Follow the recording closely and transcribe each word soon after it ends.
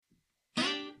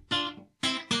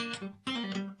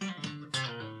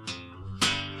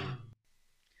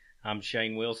I'm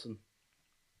Shane Wilson.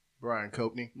 Brian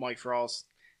Copney. Mike Frost.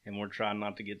 And we're trying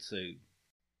not to get sued.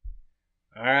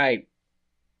 All right.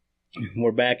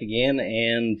 We're back again,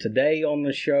 and today on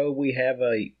the show we have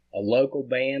a local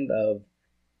band of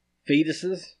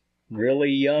fetuses,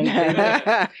 really young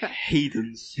people.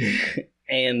 Heathens.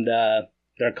 And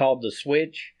they're called The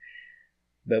Switch.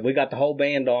 But we got the whole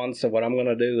band on, so what I'm going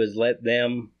to do is let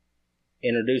them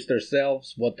introduce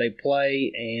themselves, what they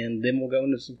play, and then we'll go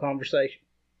into some conversation.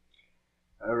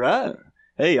 All right.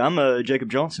 Hey, I'm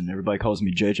Jacob Johnson. Everybody calls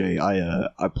me JJ.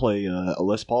 I play a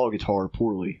Les Paul guitar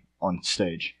poorly on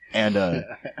stage. And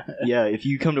yeah, if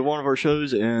you come to one of our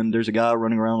shows and there's a guy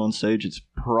running around on stage, it's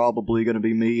probably going to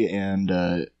be me.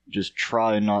 And just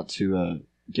try not to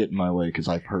get in my way because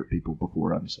I've hurt people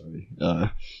before. I'm sorry.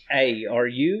 Hey, are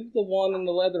you the one in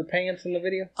the leather pants in the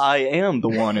video? I am the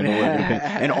one in the leather pants,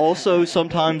 and also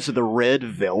sometimes the red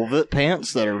velvet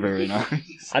pants that are very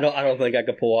nice. I don't think I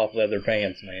could pull off leather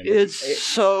pants, man. It's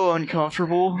so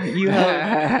uncomfortable. You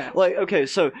have okay,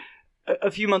 so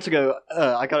a few months ago,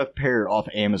 I got a pair off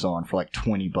Amazon for like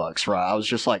 $20. Right, I was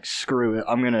just like, screw it,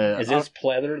 I'm gonna. Is this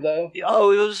pleather though?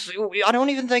 Oh, it was. I don't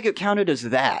even think it counted as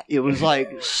that. It was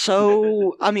like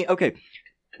so. I mean, okay.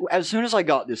 As soon as I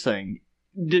got this thing,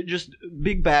 just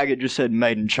big bag, it just said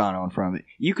 "Made in China" on front of it.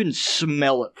 You can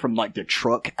smell it from like the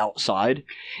truck outside.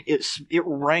 It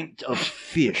ranked of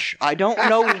fish. I don't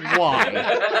know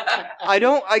why.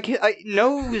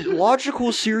 No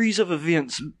logical series of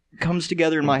events comes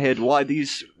together in my head why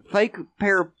these fake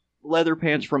pair of leather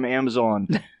pants from Amazon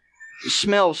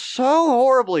smell so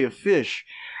horribly of fish.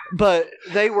 But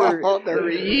they were. Oh, they're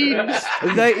reeds.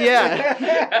 I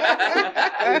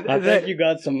think you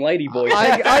got some ladyboy.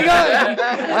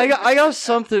 I got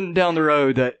something down the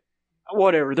road that,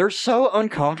 whatever. They're so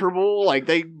uncomfortable. Like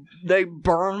they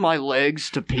burn my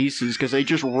legs to pieces because they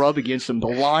just rub against them. The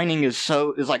lining is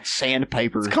like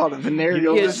sandpaper. It's called a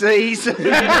venereal disease.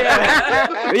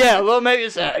 Yeah. Well, maybe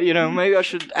it's that. Maybe I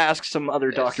should ask some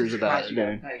other doctors about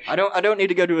it. I don't need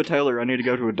to go to a tailor. I need to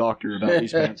go to a doctor about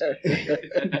these pants.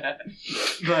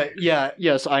 But yeah,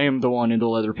 yes, I am the one in the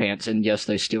leather pants, and yes,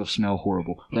 they still smell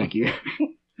horrible. Thank you.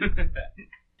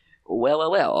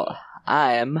 Well,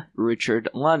 I am Richard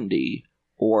Lundy,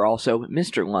 or also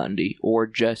Mr. Lundy, or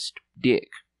just Dick.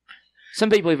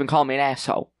 Some people even call me an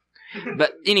asshole.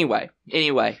 But anyway,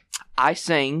 I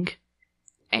sing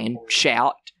and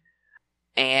shout,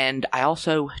 and I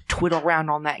also twiddle around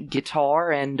on that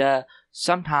guitar, and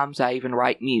sometimes I even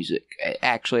write music.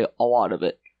 Actually, a lot of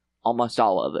it. Almost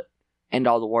all of it. And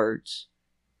all the words.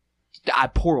 I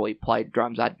poorly played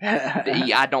drums.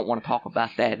 I don't want to talk about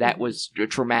that. That was a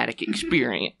traumatic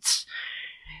experience.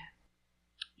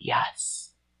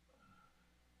 Yes.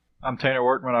 I'm Tanner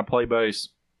Workman. I play bass.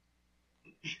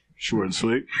 Short and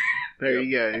sweet. There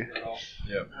you go.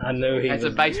 Yep. I knew he That's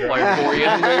was a bass player for you.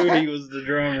 I knew he was the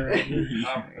drummer.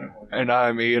 And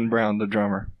I'm Ian Brown, the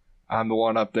drummer. I'm the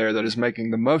one up there that is making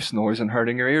the most noise and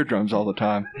hurting your eardrums all the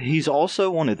time. He's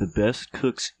also one of the best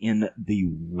cooks in the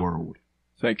world.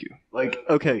 Thank you. Like,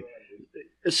 okay,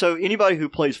 so anybody who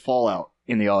plays Fallout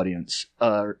in the audience,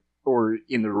 or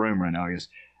in the room right now,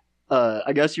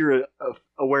 I guess you're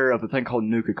aware of a thing called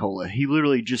Nuka-Cola. He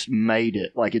literally just made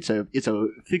it like it's a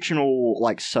fictional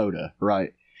like soda,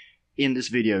 right? In this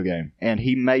video game, and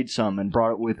he made some and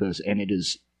brought it with us, and it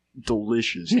is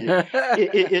delicious.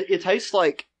 It tastes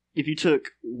like if you took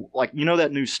like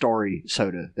that new Starry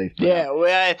soda they've put out.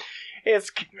 Well,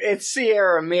 it's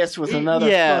Sierra Mist with another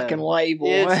fucking label.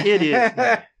 It is.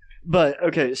 But,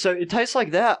 okay, so it tastes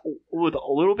like that with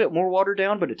a little bit more watered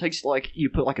down, but it tastes like you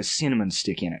put like a cinnamon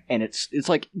stick in it. And it's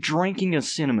like drinking a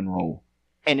cinnamon roll.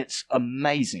 And it's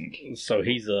amazing. So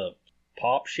he's a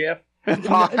pop chef?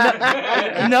 No,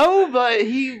 but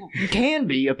he can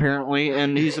be, apparently,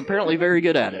 and he's apparently very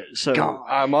good at it. So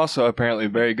I'm also apparently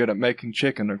very good at making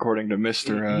chicken, according to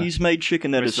Mr. He's made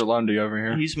chicken that Mr. Lundy over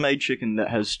here. He's made chicken that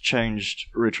has changed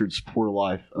Richard's poor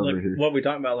life over here. What are we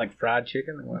talking about, like fried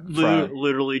chicken or what?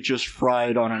 Literally just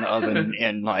fried on an oven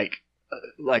and like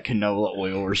canola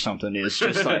oil or something. It's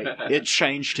just like, it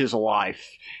changed his life.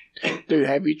 Dude,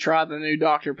 have you tried the new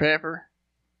Dr. Pepper?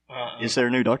 Is there a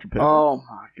new Dr. Pepper? Oh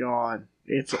my god.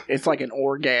 It's like an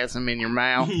orgasm in your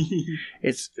mouth.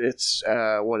 It's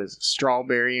what is it?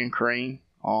 Strawberry and cream.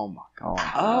 Oh my god.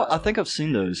 Oh, I think I've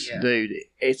seen those. Yeah. Dude,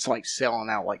 it's like selling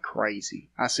out like crazy.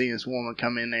 I seen this woman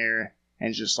come in there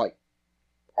and just like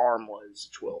armloads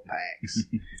of 12 packs.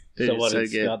 Dude, so what, so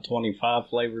it's good. got 25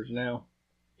 flavors now?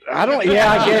 I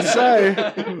guess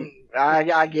so.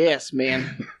 I guess,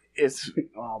 man. It's,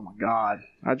 oh my god.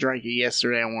 I drank it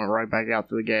yesterday and went right back out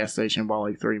to the gas station and bought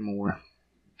like 3 more.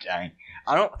 Dang.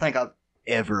 I don't think I've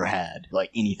ever had like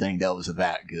anything that was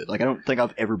that good. Like I don't think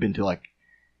I've ever been to like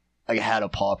had a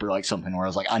pop or like something where I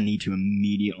was like, I need to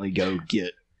immediately go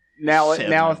get. Now, 7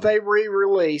 now, of if they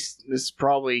re-release, this is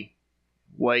probably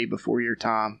way before your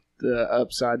time. The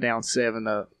Upside Down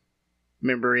 7-Up.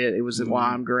 Remember it? It was in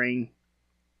lime green.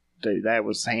 Dude, that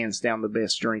was hands down the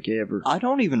best drink ever. I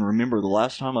don't even remember the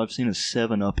last time I've seen a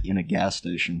 7-Up in a gas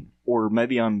station, or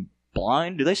maybe I'm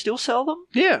blind. Do they still sell them?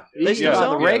 Yeah, They you still can buy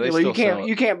sell the them? Yeah, regular. they You still sell can't. it.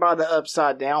 You can't buy the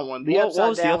Upside Down one. The What upside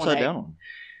was the down upside one down one?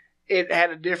 It had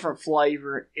a different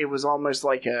flavor. It was almost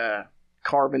like a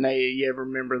carbonated. You ever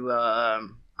remember the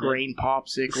green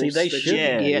popsicles? See, they that should- you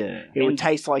Yeah, could get? yeah. It would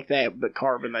taste like that, but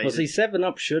carbonated. Well, see,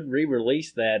 7-Up should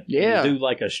re-release that. Yeah. And do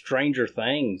like a Stranger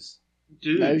Things.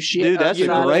 No shit. Dude, that's a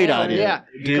Upside great Down. idea. Yeah,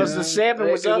 because the 7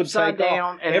 was It would upside take off.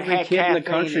 down and every it had kid in the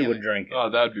caffeine country in would it. drink it. Oh,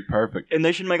 that'd be perfect. And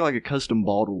they should make like a custom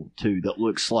bottle too that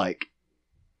looks like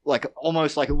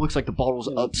almost like it looks like the bottle's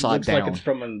upside Looks down. like it's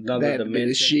from another That bit of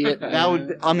dimension. shit. That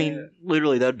would, I mean,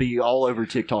 literally, that'd be all over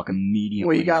TikTok immediately.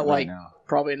 Well, you got, right like, now.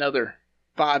 Probably another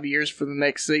 5 years for the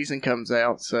next season comes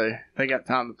out, so they got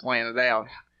time to plan it out.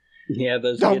 Yeah,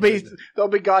 those They'll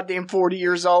be goddamn 40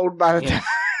 years old by the Yeah. time.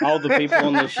 all the people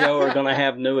on the show are gonna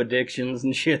have new addictions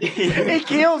and shit. It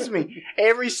kills me.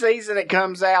 Every season it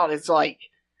comes out, it's like,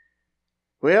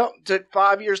 well, it took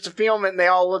 5 years to film it, and they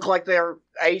all look like they're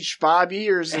aged 5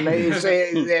 years, and they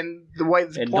say, and the way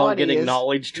the And plot don't get is,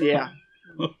 acknowledged. yeah.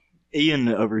 Ian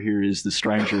over here is the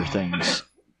Stranger Things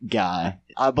guy.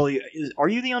 I believe. Are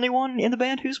you the only one in the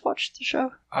band who's watched the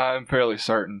show? I'm fairly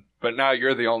certain. But now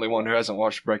you're the only one who hasn't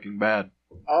watched Breaking Bad.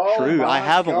 Oh, True, my I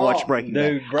haven't God. watched Breaking Bad.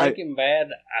 Dude, Breaking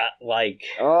Bad,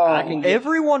 Oh, I can get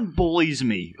Everyone bullies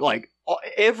me. Like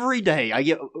every day, I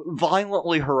get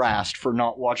violently harassed for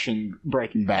not watching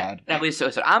Breaking Bad. Now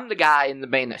listen, I'm the guy in the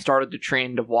band that started the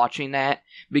trend of watching that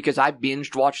because I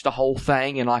binged watched the whole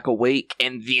thing in like a week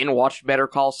and then watched Better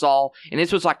Call Saul. And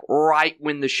this was like right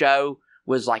when the show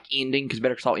was like ending because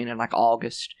Better Call Saul ended in like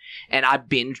August. And I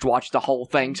binged watched the whole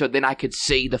thing so then I could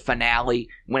see the finale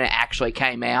when it actually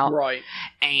came out. right.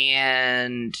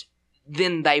 And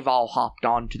then they've all hopped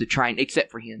on to the train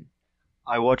except for him.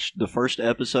 I watched the first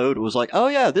episode. Was like, oh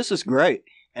yeah, this is great,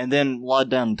 and then lied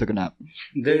down and took a nap.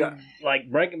 dude,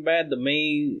 like Breaking Bad to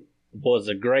me was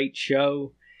a great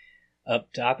show.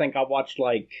 Up to I think I watched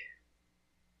like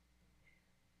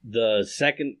the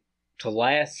second to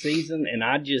last season, and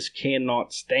I just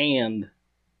cannot stand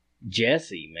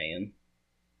Jesse, man,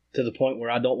 to the point where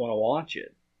I don't want to watch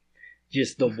it.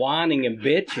 Just the whining and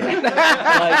bitching.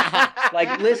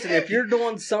 like, listen, if you're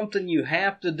doing something you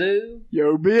have to do,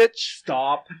 Yo, bitch.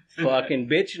 stop fucking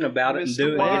bitching about it and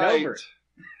do it. Get over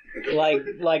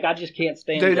it. Like I just can't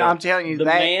stand Dude, the, I'm telling you, the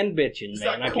that man bitching,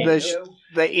 man. I can't the, do it.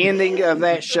 the ending of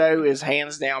that show is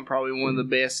hands down probably one of the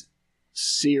best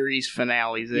series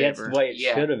finales That's ever. the way it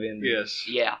Yeah. should have ended. Yes.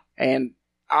 Yeah. And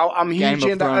I'm Game huge of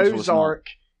into Thrones was Ozark,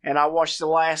 and I watched the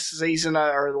last season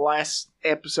or the last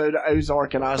episode of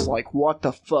Ozark, and I was like, "What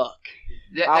the fuck?"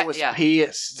 I was yeah.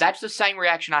 pissed. That's the same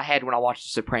reaction I had when I watched The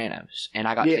Sopranos, and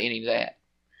I got to Yeah. the ending of that.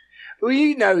 Well,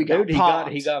 you know, he got Dude,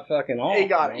 popped. he got fucking off. He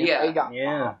got man. Yeah. He got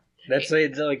Yeah. popped. That's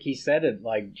it. Like he said it.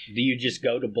 Like, do you just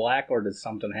go to black, or does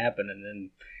something happen? And then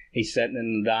he's sitting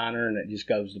in the diner, and it just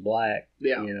goes to black.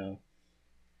 Yeah. You know.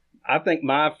 I think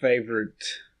my favorite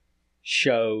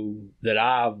show that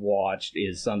I've watched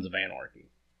is Sons of Anarchy.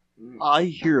 I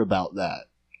hear about that.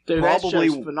 Dude, Probably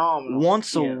that show's phenomenal.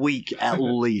 Once a Yeah. week at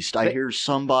least, I hear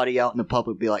somebody out in the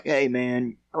public be like, "Hey,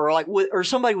 man," or like, or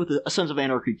somebody with a Sons of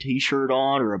Anarchy T-shirt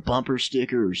on or a bumper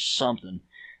sticker or something.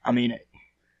 I mean,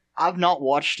 I've not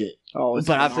watched it, Oh, it's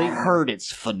but I've phenomenal. heard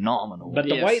it's phenomenal. But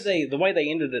the Yes. way they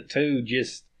ended it too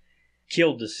just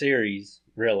killed the series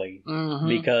really Mhm.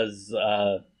 because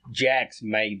Jax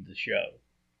made the show.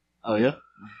 Oh yeah,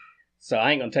 So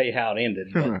I ain't gonna tell you how it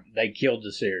ended, but they killed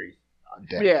the series.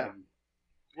 Yeah,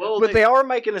 Well, but they are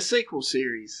making a sequel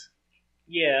series,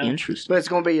 Yeah, interesting. but it's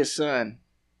going to be his son.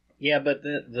 yeah, but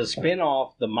the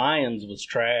spinoff, the Mayans, was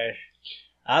trash.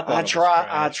 I thought I it was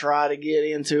try trash. to get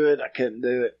into it. I couldn't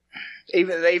do it.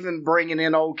 Even bringing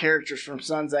in old characters from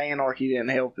Sons of Anarchy didn't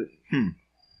help it.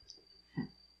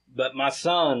 But my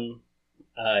son,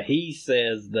 he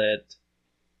says that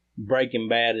Breaking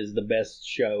Bad is the best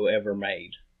show ever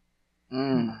made.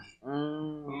 I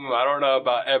don't know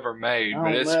about ever made, I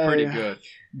but don't it's know. pretty good.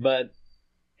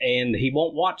 And he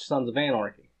won't watch Sons of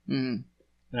Anarchy. Mm.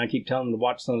 And I keep telling him to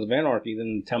watch Sons of Anarchy,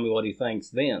 then tell me what he thinks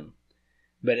then.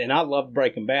 And I loved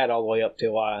Breaking Bad all the way up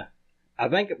till I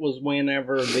think it was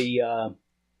whenever the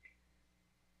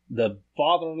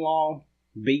father-in-law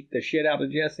beat the shit out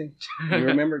of Jesse? You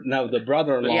remember? No, the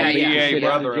brother-in-law Yeah, beat yeah. the PA shit out of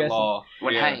Jesse. brother-in-law.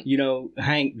 When Yeah. Hank. You know,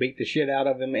 Hank beat the shit out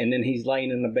of him, and then he's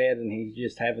laying in the bed, and he's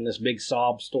just having this big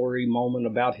sob story moment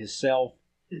about himself.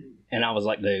 And I was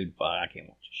like, dude, fuck, I can't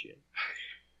watch this shit.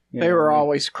 You They know were what I mean?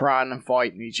 always crying and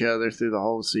fighting each other through the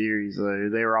whole series, though.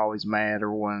 They were always mad at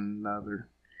one another.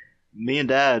 Me and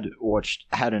Dad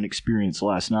had an experience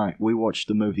last night. We watched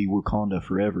the movie Wakanda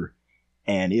Forever,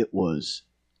 and it was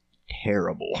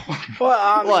terrible. Well,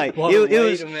 I mean, Like Well, it wait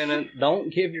was. a minute.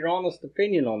 Don't give your honest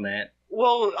opinion on that.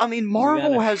 Well, I mean,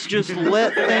 Marvel gotta- has just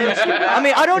let things. I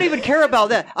mean, I don't even care about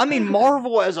that. I mean,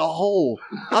 Marvel as a whole.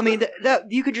 I mean,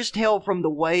 that you could just tell from the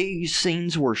way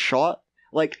scenes were shot,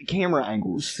 like camera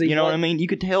angles. See, you know what what- I mean? You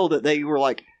could tell that they were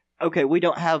like, okay, we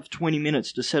don't have 20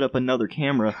 minutes to set up another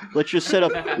camera. Let's just set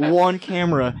up one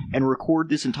camera and record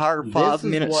this entire This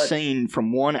 5-minute is what- scene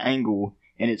from one angle,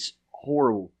 and it's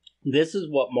horrible. This is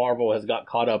what Marvel has got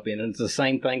caught up in, and it's the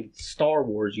same thing Star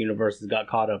Wars universe has got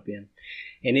caught up in.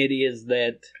 And it is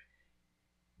that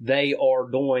they are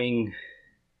doing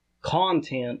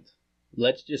content.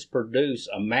 Let's just produce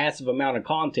a massive amount of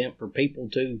content for people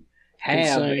to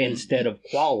have Insane. instead of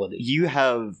quality. You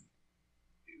have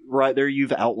right there.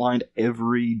 You've outlined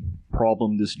every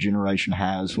problem this generation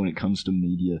has when it comes to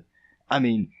media. I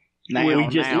mean, Now, we now,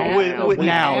 just now. we- We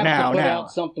now have to now put now.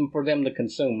 out something for them to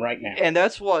consume right now. And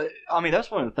that's what I mean. That's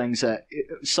one of the things that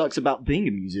sucks about being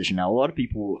a musician now. A lot of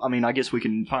people. I mean, I guess we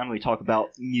can finally talk about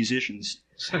musicians.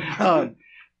 I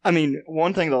mean,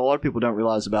 one thing that a lot of people don't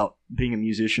realize about being a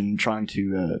musician, trying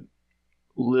to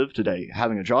live today,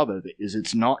 having a job out of it, is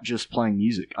it's not just playing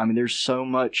music. I mean, there's so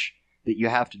much that you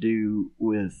have to do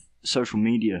with social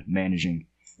media managing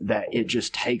that it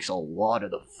just takes a lot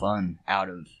of the fun out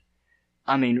of.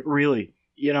 I mean, really,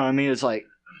 you know what I mean? It's like.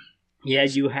 Yeah,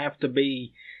 you have to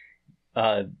be,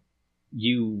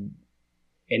 you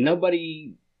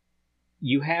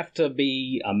have to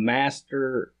be a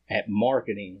master at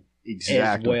marketing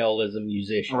as well as a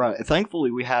musician. Right.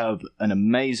 Thankfully, we have an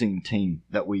amazing team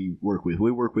that we work with.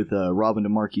 We work with Robin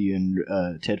DeMarchi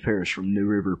and Ted Ferris from New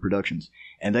River Productions,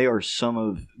 and they are some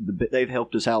of the. They've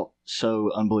helped us out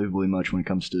so unbelievably much when it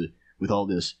comes to with all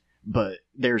this. But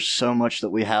there's so much that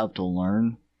we have to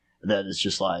learn that it's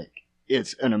just like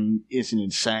it's an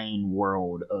insane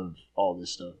world of all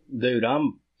this stuff. Dude,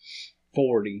 I'm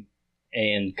 40,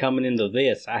 and coming into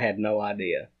this, I had no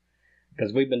idea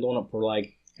because we've been doing it for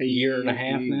like a year and a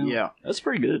half now. Yeah. That's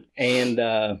pretty good. And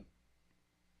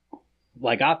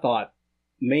like I thought,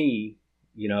 me,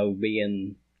 you know,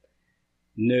 being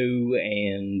new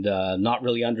and not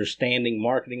really understanding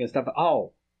marketing and stuff.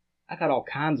 Oh, I got all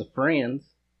kinds of friends.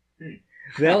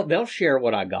 They'll share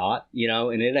what I got, you know,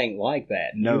 and it ain't like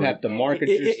that. No. You have to market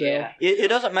yourself. It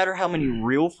doesn't matter how many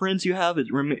real friends you have. It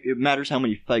matters how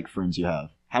many fake friends you have.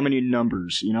 How many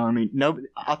numbers, you know what I mean? No,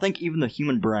 I think even the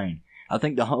human brain. I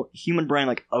think the human brain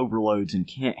like overloads and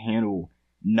can't handle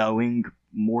knowing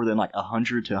more than like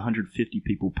 100 to 150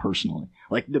 people personally.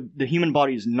 Like the human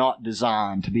body is not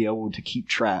designed to be able to keep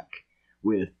track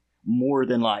with more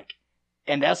than like,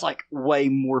 and that's like way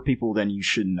more people than you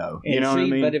should know. You And know what I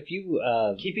see, mean? But if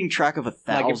you Keeping track of you're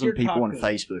 1,000 people on talking-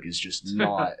 Facebook is just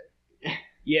not.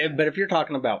 yeah, but if you're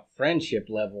talking about friendship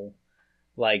level,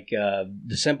 like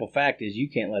the simple fact is you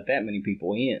can't let that many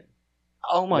people in.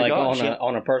 Oh my like gosh!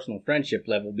 on a personal friendship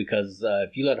level, because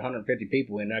if you let 150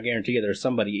 people in, I guarantee you there's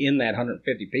somebody in that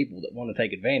 150 people that want to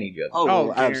take advantage of it. Oh,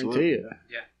 guarantee absolutely. it.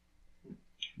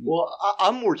 Well,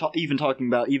 I'm more even talking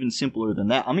about even simpler than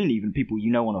that. I mean, even people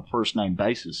you know on a first name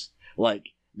basis. Like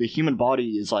the human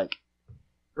body is like,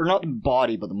 or not the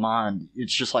body, but the mind.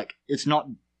 It's just like it's not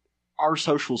our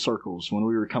social circles when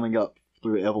we were coming up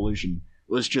through evolution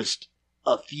was just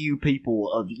a few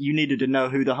people of you needed to know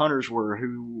who the hunters were,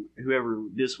 whoever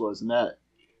this was and that,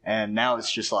 and now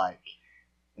it's just like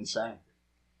insane.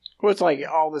 Well, it's like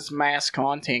all this mass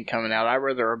content coming out. I'd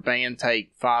rather a band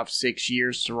take 5-6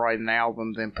 years to write an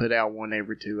album than put out one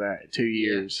every 2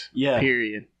 years. Yeah.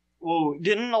 Period. Well,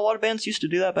 didn't a lot of bands used to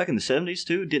do that back in the 70s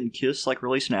too? Didn't Kiss like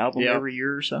release an album Yeah. every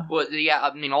year or so? Well, yeah,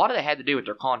 I mean, a lot of that had to do with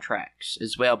their contracts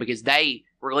as well, because they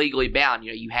were legally bound.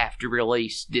 You know, you have to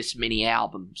release this many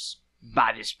albums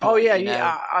by this point. Oh, yeah, you know?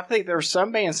 yeah. I think there were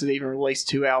some bands that even released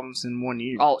 2 albums in 1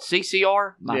 year. Oh,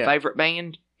 CCR, my Yeah. favorite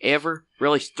band ever,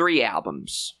 released 3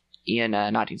 albums in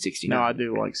 1969. No, I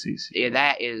do like CC. Yeah,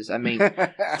 that is, I mean,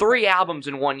 3 albums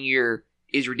in 1 year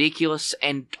is ridiculous,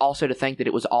 and also to think that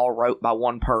it was all wrote by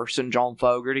one person, John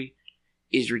Fogerty,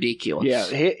 is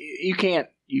ridiculous. Yeah, you can't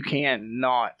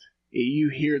not You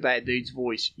hear that dude's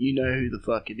voice, you know who the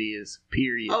fuck it is.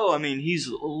 Period. Oh, I mean, he's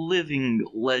a living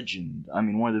legend. I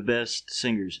mean, one of the best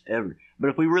singers ever. But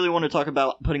if we really want to talk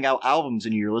about putting out albums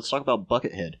in a year, let's talk about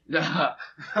Buckethead.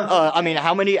 I mean,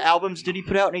 how many albums did he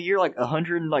put out in a year? Like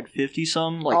 150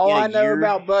 some? Like all in a I know year?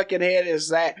 about Buckethead is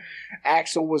that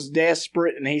Axl was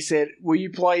desperate, and he said, "Will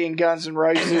you play in Guns N'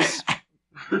 Roses?"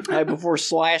 Before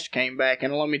Slash came back,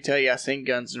 and let me tell you, I seen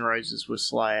Guns N' Roses with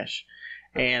Slash,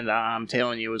 and I'm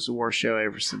telling you, it was the worst show I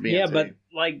ever been Yeah, to. but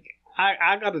like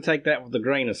I got to take that with a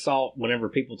grain of salt whenever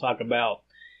people talk about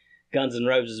Guns N'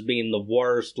 Roses being the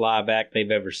worst live act they've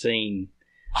ever seen.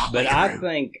 But I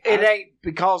think it ain't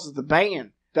because of the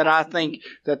band that I think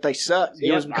that they suck.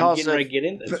 It was I'm because getting ready of to get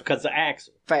into it. It's because of Axl.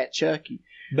 Fat Chucky.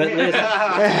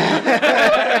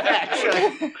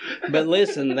 But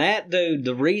listen, that dude,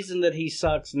 the reason that he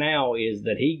sucks now is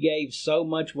that he gave so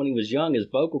much when he was young, his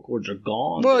vocal cords are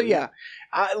gone. Well, dude. yeah.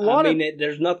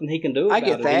 There's nothing he can do I about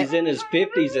get it. that. He's in his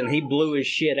 50s and he blew his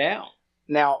shit out.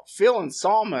 Now, Phil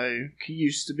Anselmo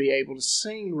used to be able to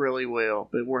sing really well,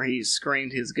 but where he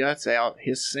screamed his guts out,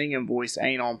 his singing voice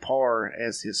ain't on par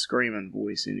as his screaming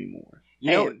voice anymore.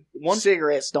 You know, And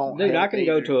cigarettes don't Dude, I help can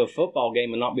go either. to a football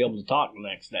game and not be able to talk the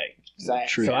next day.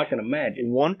 Exactly. So I can imagine.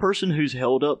 One person who's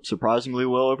held up surprisingly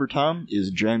well over time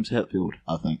is James Hetfield,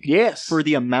 I think. Yes. For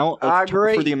the amount of I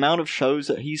agree. for the amount of shows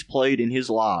that he's played in his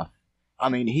life, I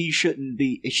mean, he shouldn't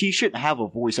have a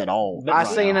voice at all. But I right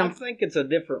seen now, him- I think it's a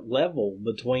different level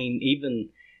between even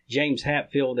James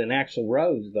Hetfield and Axl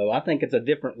Rose, though. I think it's a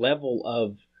different level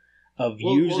of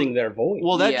using their voice.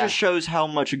 Well, that Yeah. just shows how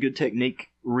much a good technique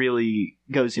really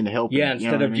goes into helping. Yeah, you know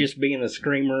instead what I of mean? just being a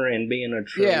screamer and being a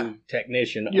true Yeah.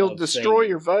 technician. You'll of destroy singing.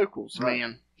 your vocals,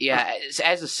 man. Yeah,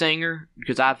 as a singer,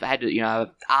 because I've had to,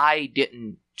 I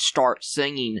didn't start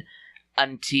singing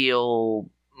until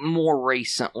more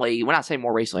recently. When I say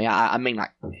more recently, I mean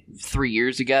like 3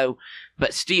 years ago.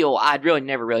 But still, I'd really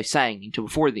never really sang until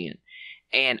before then.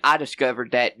 And I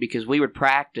discovered that because we would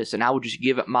practice and I would just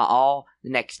give it my all. The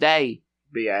next day,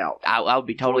 Be out. I would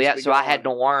be totally Voice out. be So I gone. had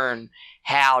to learn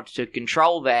how to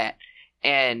control that.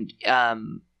 And,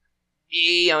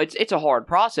 it's a hard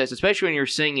process, especially when you're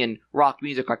singing rock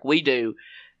music like we do.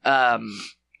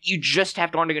 You just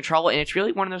have to learn to control it. And it's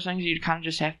really one of those things you kind of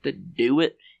just have to do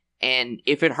it. And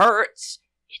if it hurts,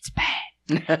 it's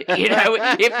bad.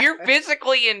 If you're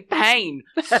physically in pain,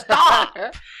 stop.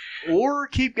 Or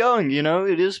keep going.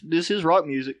 This is rock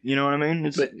music. You know what I mean?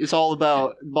 It's all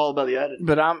about the attitude.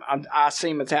 But I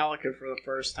seen Metallica for the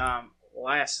first time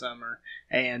last summer,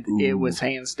 and it was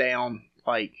hands down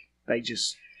like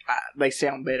they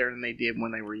sound better than they did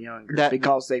when they were younger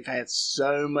because they've had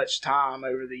so much time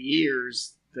over the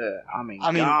years.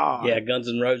 God. Yeah, Guns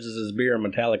N' Roses is beer and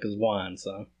Metallica's wine,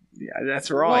 so. Yeah, that's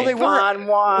right. Well, they Fine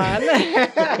wine.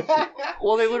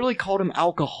 Well, they literally called him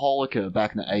Alcoholica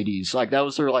back in the 80s. Like, that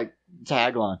was their,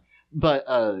 tagline. But,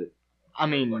 I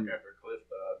mean... after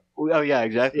Cliff Oh, yeah,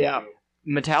 exactly. Yeah.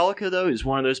 Metallica, though, is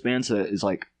one of those bands that is,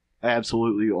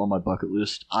 absolutely on my bucket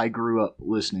list. I grew up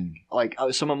listening.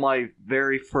 Some of my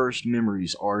very first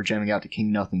memories are jamming out to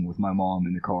King Nothing with my mom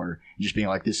in the car and just being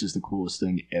like, this is the coolest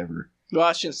thing ever. Well,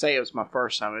 I shouldn't say it was my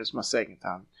first time. It was my second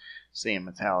time seeing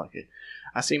Metallica.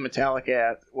 I seen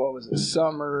Metallica at,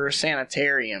 Summer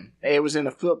Sanitarium. It was in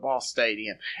a football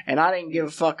stadium. And I didn't give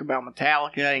a fuck about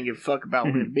Metallica. I didn't give a fuck about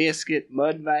Limp Bizkit,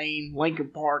 Mudvayne, Linkin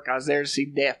Park. I was there to see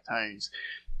Deftones.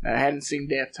 I hadn't seen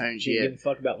Deftones You yet. give a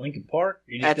fuck about Linkin Park?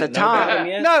 You just At the didn't know about time, them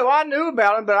yet? no, I knew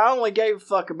about them, but I only gave a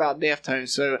fuck about Deftones.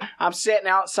 So I'm sitting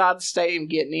outside the stadium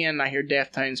getting in, and I hear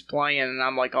Deftones playing, and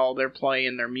I'm like, oh, they're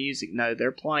playing their music. No,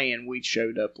 they're playing. We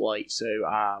showed up late, so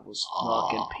I was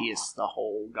fucking pissed the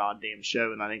whole goddamn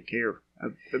show, and I didn't care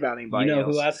about anybody You know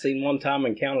else. who I seen one time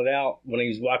and counted out when he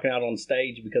was walking out on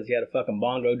stage because he had a fucking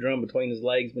bongo drum between his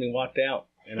legs when he walked out,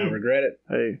 and I regret it.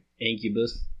 Who?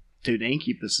 Incubus. Dude,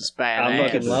 Incubus is bad. I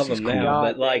fucking love him now,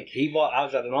 God. but I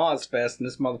was at an Ozfest and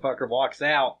this motherfucker walks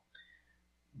out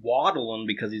waddling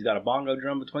because he's got a bongo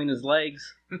drum between his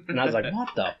legs, and I was like, "What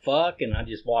the fuck?" And I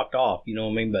just walked off. You know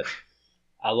what I mean? But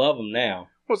I love him now.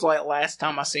 It was like last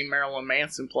time I seen Marilyn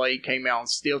Manson play, he came out on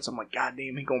stilts. I'm like, God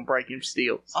damn, he gonna break him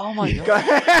stilts. Oh my god.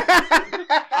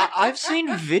 I've seen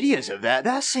videos of that.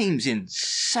 That seems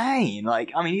insane.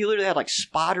 He literally had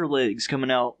spider legs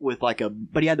coming out with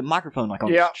but he had the microphone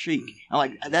on his cheek.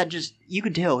 I'm that just, you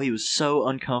could tell he was so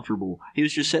uncomfortable. He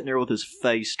was just sitting there with his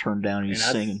face turned down and he's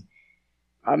singing.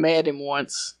 I met him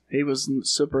once. He was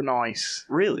super nice.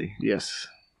 Really? Yes.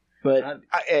 But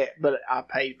I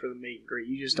paid for the meet and greet.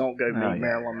 You just don't go meet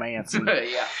Marilyn Manson.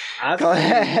 Yeah.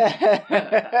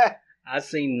 I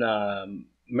seen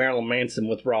Marilyn Manson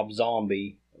with Rob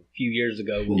Zombie few years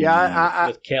ago with, Yeah,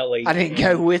 with Kelly. I didn't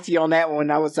go with you on that one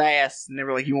when I was asked. And they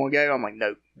were like, "You want to go?" I'm like,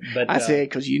 "Nope." But I said,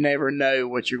 because you never know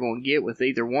what you're going to get with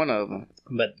either one of them.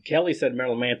 but Kelly said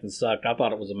Marilyn Manson sucked. I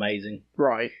thought it was amazing.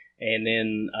 Right. And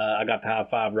then I got to high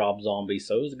five Rob Zombie,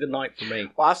 so it was a good night for me.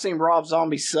 Well, I've seen Rob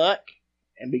Zombie suck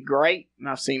and be great, and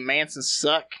I've seen Manson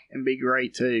suck and be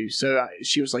great too. So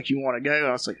she was like, "You want to go?" And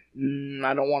I was like,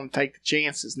 "I don't want to take the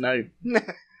chances." No.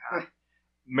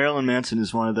 Marilyn Manson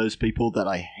is one of those people that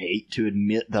I hate to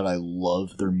admit that I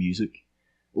love their music.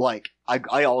 Like,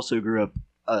 I also grew up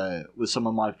with some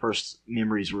of my first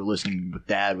memories were listening with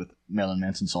Dad with Marilyn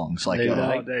Manson songs, like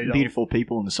Beautiful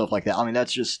People and stuff like that. I mean,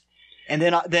 that's just... And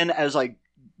then as I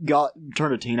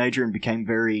turned a teenager and became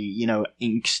very,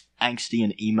 angsty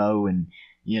and emo and,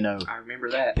 I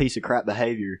remember that. piece of crap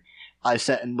behavior, I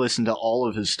sat and listened to all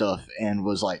of his stuff and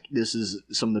was like, this is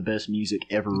some of the best music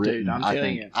ever written. I'm I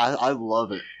telling think. you. I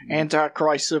love it.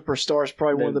 Antichrist Superstar is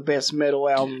probably one of the best metal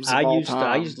albums of all time.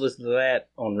 I used to listen to that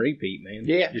on repeat, man.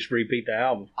 Yeah. Just repeat the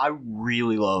album. I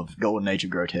really love Golden Age of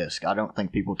Grotesque. I don't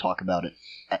think people talk about it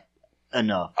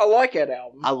enough. I like that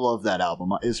album. I love that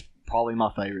album. It's probably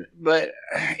my favorite. But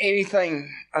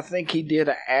anything I think he did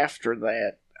after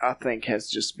that, I think has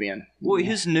just been... Well,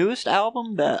 his newest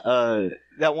album, that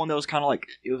one that was kind of like...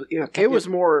 It was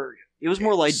more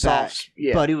laid back, soft,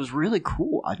 yeah. but it was really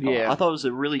cool. I thought. Yeah. I thought it was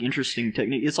a really interesting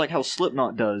technique. It's like how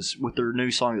Slipknot does with their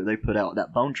new song that they put out,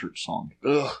 that Bone Church song.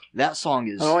 Ugh. That song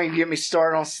is... Don't even get me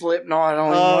started on Slipknot. I don't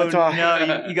even want to talk.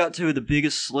 no, you got two of the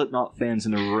biggest Slipknot fans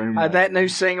in the room. That new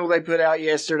single they put out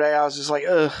yesterday, I was just like,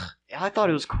 ugh. I thought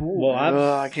it was cool. Well,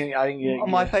 I didn't get it.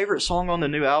 My favorite song on the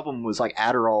new album was like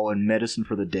Adderall and Medicine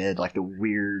for the Dead, like the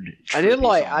weird. I did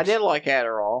like Adderall.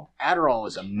 Adderall. Adderall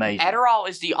is amazing. Adderall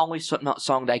is the only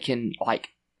song they can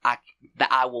that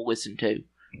I will listen to,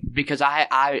 because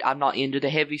I'm not into the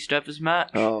heavy stuff as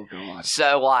much. Oh god.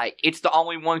 So it's the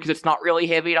only one, because it's not really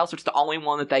heavy. Also, it's the only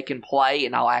one that they can play,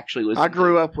 and I'll actually listen. I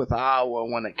grew up with Iowa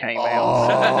when it came out.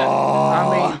 Oh.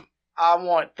 I mean, I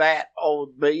want that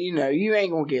old, but you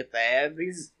ain't gonna get that.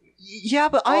 These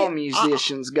but all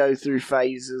musicians go through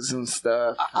phases and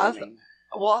stuff. I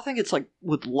think it's like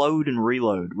with Load and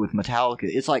Reload with Metallica.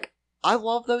 It's like, I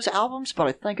love those albums, but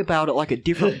I think about it like a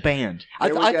different band.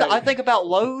 I think about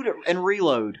Load and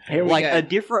Reload like a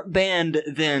different band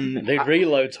than... Dude,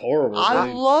 Reload's horrible. I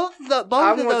dude. love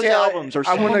both of those albums. Are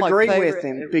I some want of to my agree favorite. with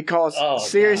him because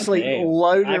seriously, seriously,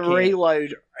 Load and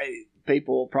Reload,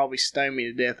 people will probably stone me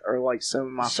to death, are like some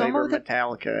of my favorite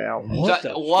Metallica albums.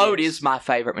 Load is my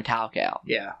favorite Metallica album.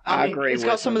 Yeah, I agree with It's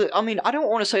got some of the... I mean, I don't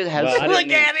want to say it has... Well, Look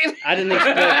at him! I didn't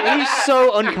expect... He's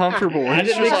so uncomfortable. I He's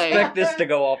didn't just like- expect this to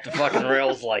go off the fucking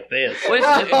rails like this.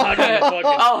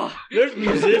 Oh, There's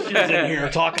musicians in here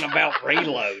talking about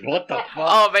Reload. What the fuck?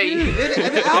 oh, man.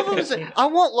 the albums... I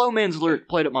want Low Man's Lyric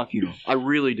played at my funeral. I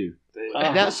really do.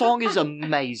 That song is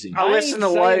amazing. I listen to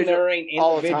ain't Load saying there ain't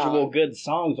all the individual time. good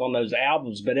songs on those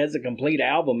albums, but as a complete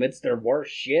album, it's their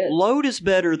worst shit. Load is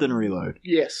better than Reload.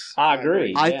 Yes, I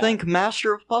agree. I yeah. think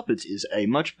Master of Puppets is a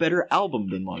much better album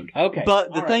than Load. Okay,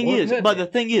 But the All thing right, we're is, good but then.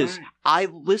 the thing is, I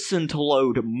listen to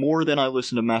Load more than I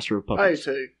listen to Master of I do Puppets.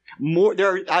 too.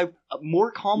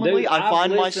 More commonly, Dude, I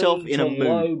find I've myself listened in a to mood.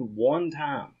 Load one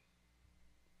time.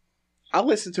 I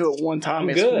listened to it one time. I'm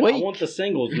It's good. weak. I want the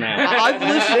singles now.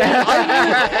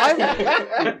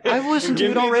 I've listened to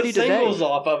Give it me already the today. singles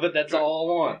off of it. That's all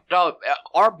I want. Oh,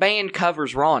 our band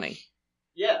covers Ronnie,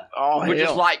 Yeah, Oh, which is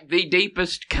hell. like the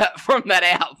deepest cut from that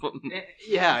album.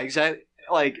 yeah, exactly.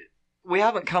 Like, we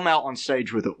haven't come out on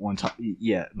stage with it one time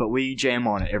yet, but we jam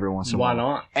on it every once in a Why while.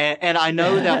 not? And I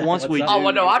know that once What's we up? do... Oh,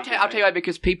 well, no, I'll tell you why,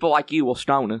 because people like you will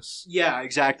stone us. Yeah,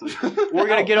 exactly. We're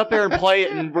gonna get up there and play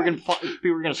it, and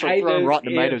people are gonna start Hey, throwing dude, rotten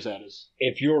tomatoes at us.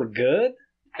 If you're good,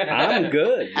 I'm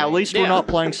good. At least we're not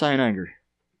playing Saint Anger.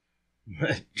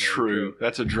 True.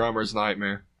 That's a drummer's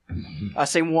nightmare. I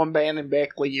seen one band in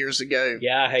Beckley years ago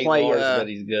Yeah, I hate Play, Lars, but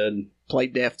he's good. play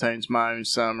Deftones My Own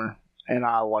Summer, and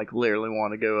I literally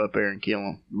want to go up there and kill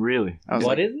them. Really? I was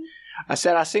What like, is it? I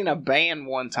said I seen a band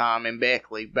one time in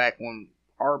Beckley back when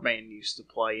our band used to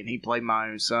play, and he played My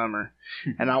Own Summer,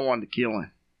 and I wanted to kill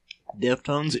him.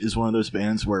 Deftones is one of those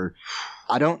bands where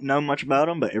I don't know much about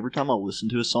them, but every time I listen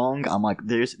to a song, I'm like,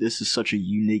 this is such a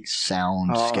unique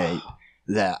soundscape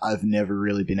that I've never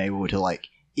really been able to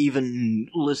even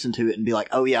listen to it and be like,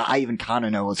 oh yeah, I even kind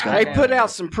of know what's going They on. put out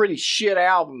some pretty shit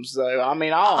albums, though. I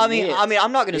mean, I mean,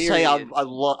 I'm not going to say Period.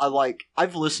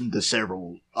 I've listened to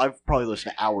several. I've probably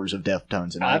listened to hours of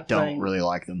Deftones, and I don't think- really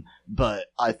like them. But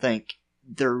I think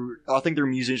their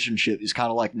musicianship is kind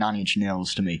of like Nine Inch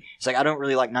Nails to me. It's like, I don't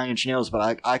really like Nine Inch Nails,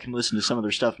 but I can listen to some of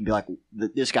their stuff and be like,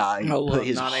 this guy I love put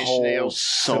his Nine Inch whole Nails.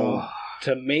 soul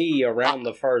to me, Around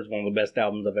the Fur is one of the best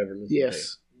albums I've ever listened to.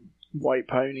 Yes, White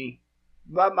Pony.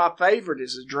 But my favorite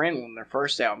is Adrenaline, their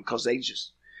first album, because they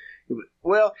just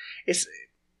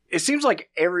it seems like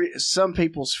some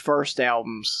people's first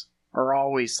albums are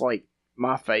always like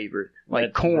my favorite, like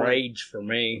That's Korn, Rage for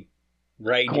me.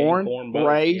 Rage, Korn, and both,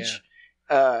 Rage,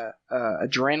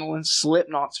 Adrenaline,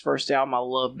 Slipknot's first album I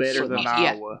love better than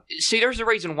Yeah. Iowa. See, there's a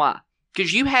reason why.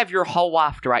 Because you have your whole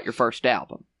life to write your first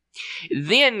album.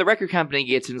 Then the record company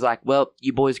gets and is like, well,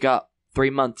 you boys got 3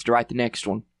 months to write the next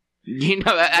one. You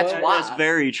know, that's Well, why. That's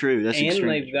very true. That's And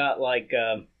extremely they've got like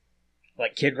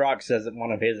Kid Rock says at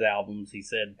one of his albums, he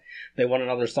said, they want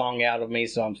another song out of me,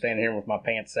 so I'm standing here with my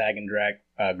pants sagging,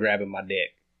 grabbing my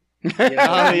dick. You know,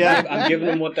 Oh, yeah. I'm giving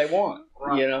them what they want.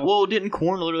 You know, Well, didn't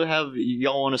Korn literally have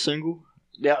Y'all on a single?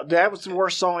 Yeah, that was the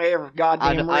worst song ever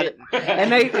goddamn I- written.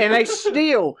 And they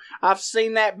still, I've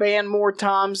seen that band more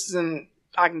times than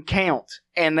I can count,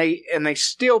 and they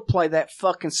still play that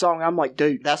fucking song. I'm like,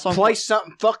 dude, That song play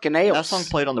something fucking else. That song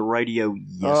played on the radio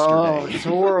yesterday. Oh, it's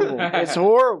horrible. It's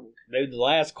horrible. dude, the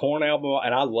last Korn album,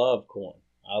 and I love Korn.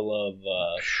 I love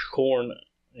Korn,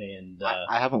 and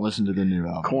I haven't listened to the new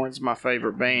album. Korn's my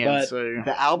favorite band. But- So The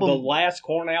the album, last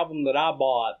Korn album that I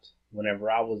bought whenever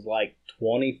I was like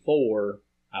 24,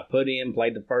 I played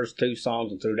the first 2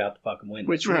 songs and threw it out the fucking window.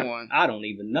 which one? I don't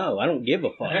even know. I don't give a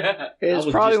fuck. It's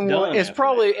was probably just done one. It's after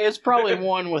probably it's probably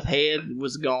one with Head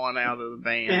was gone out of the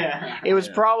band. It was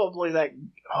probably that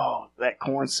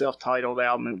Korn self-titled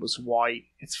album. It was white.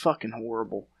 It's fucking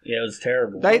horrible. Yeah, it was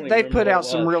terrible. I They don't even they remember put what out it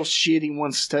some was. real shitty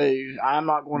ones too. I'm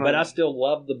not going to. But I still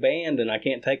love the band, and I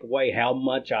can't take away how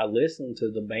much I listened to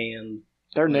the band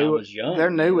their when I new was young. their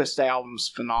newest album's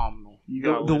phenomenal. You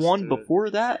gotta the listen one to it. before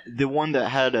that, the one that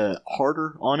had a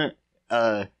Harder on it,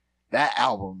 that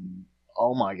album.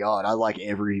 Oh my god, I like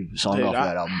every song Dude, off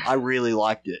that album. I really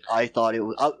liked it. I thought it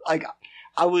was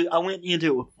I went into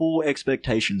it with full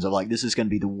expectations of like this is going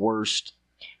to be the worst,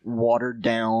 watered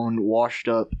down, washed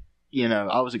up. You know,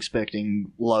 I was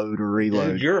expecting Load or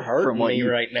Reload. Dude, you're hurting from what me you-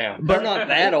 right now. They're not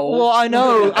that old. Well, I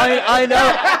know, I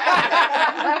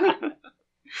know.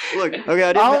 Look, okay,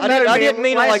 I didn't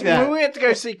mean it like that. When we went to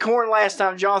go see Korn last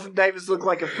time, Jonathan Davis looked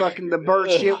like the bird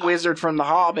shit wizard from The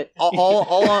Hobbit. All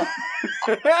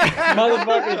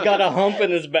Motherfucker's got a hump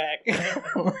in his back.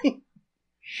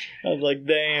 I was like,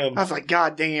 damn. I was like,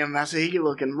 God damn, I said, he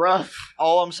looking rough.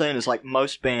 all I'm saying is like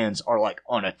most bands are like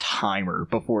on a timer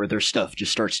before their stuff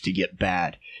just starts to get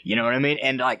bad. You know what I mean?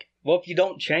 And like Well, if you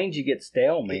don't change, you get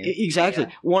stale, man. exactly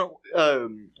one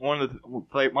of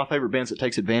my favorite bands that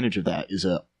takes advantage of that is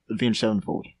Avenged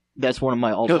Sevenfold. That's one of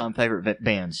my all-time favorite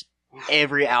bands.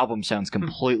 Every album sounds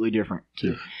completely different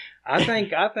too. I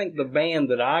think the band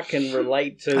that I can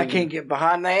relate to. I can't get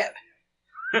behind that.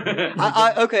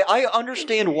 I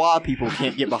understand why people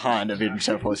can't get behind Avenged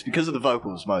Sevenfold. It's because of the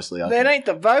vocals mostly. I That think. ain't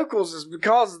the vocals. It's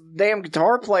because the damn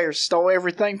guitar players stole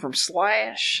everything from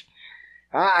Slash.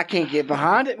 I can't get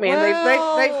behind it, man. They've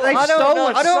I don't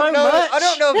stolen know, so much. I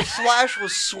don't know if Slash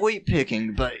was sweet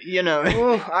picking, but you know,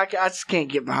 Ooh, I just can't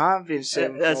get behind Vince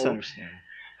Sevenfold. that's understandable.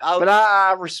 But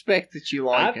I respect that you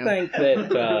like I him. think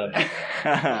that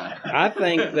I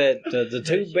think that the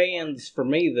 2 bands for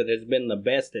me that has been the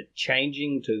best at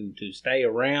changing to stay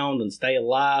around and stay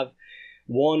alive.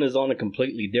 One is on a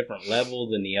completely different level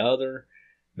than the other,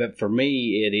 but for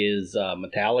me it is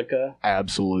Metallica.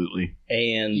 Absolutely.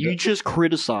 And You just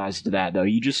criticized that though.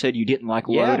 You just said you didn't like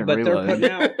Load yeah, and but they're Reload.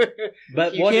 putting out.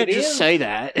 But You what can't it just is, say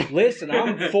that. listen,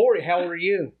 I'm 40. How old are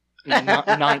you?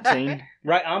 19.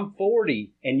 Right, I'm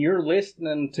 40, and you're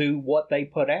listening to what they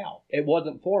put out. It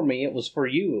wasn't for me, it was for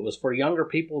you. It was for younger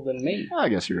people than me. I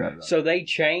guess you're right. So they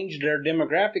changed their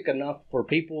demographic enough for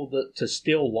people to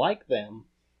still like them,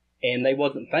 and they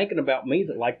wasn't thinking about me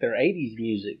that liked their 80s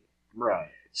music. Right.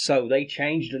 So they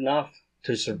changed enough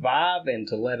to survive and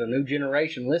to let a new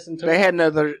generation listen to They it. had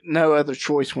no other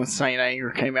choice when Saint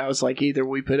Anger came out. It's like either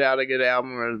we put out a good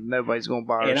album or nobody's going to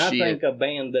buy our And I shit. think a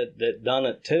band that done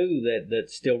it too,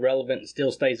 that's still relevant and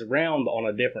still stays around on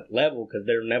a different level because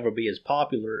they'll never be as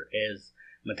popular as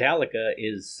Metallica,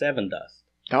 is Seven Dust.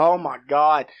 Oh my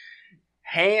God.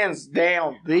 Hands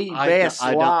down, the best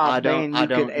live band you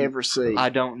could ever see. I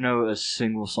don't know a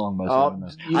single song by Oh, Seven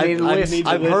Dust. you need to listen.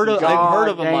 I've heard of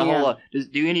them my Goddamn. whole life.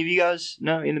 Do any of you guys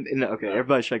know? Okay,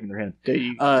 everybody's shaking their head. Do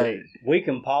you? We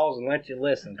can pause and let you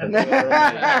listen. 'Cause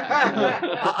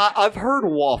I've heard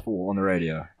Waffle on the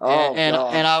radio, Oh, and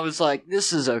God. I was like,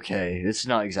 "This is okay. It's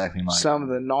not exactly my." Some of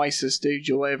the nicest dudes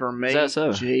you'll ever meet. that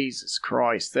so? Jesus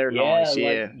Christ, they're yeah, nice. like,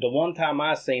 Yeah. the one time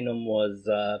I seen them was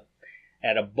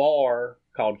at a bar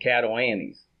called Cattle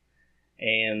Annie's,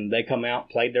 and they come out,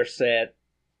 played their set.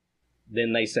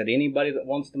 then they said anybody that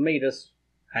wants to meet us,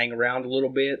 hang around a little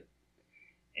bit.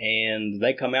 And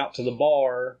they come out to the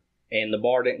bar, and the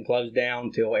bar didn't close down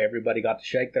until everybody got to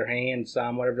shake their hand,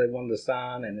 sign whatever they wanted to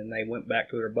sign, and then they went back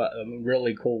to their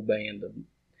really cool band.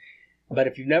 But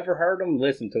if you've never heard them,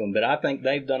 listen to them. But I think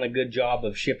they've done a good job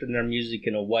of shifting their music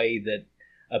in a way that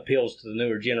appeals to the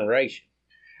newer generation.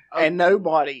 And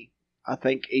nobody, I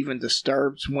think even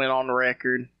Disturbed's went on the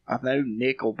record. I know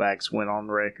Nickelback's went on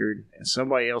the record, and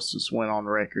somebody else just went on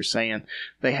the record saying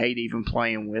they hate even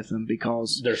playing with them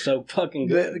because they're so fucking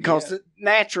good. Because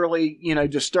naturally,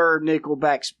 Disturbed,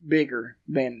 Nickelback's bigger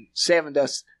than Seven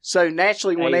Dust. So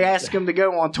naturally, when they ask them to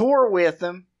go on tour with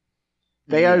them,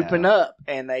 they open up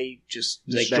and they just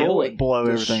blow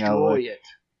everything out.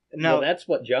 No, that's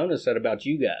what Jonas said about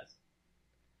you guys.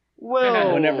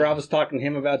 Well, whenever I was talking to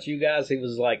him about you guys, he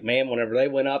was like, man, whenever they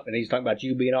went up and he's talking about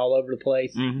you being all over the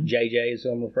place, JJ is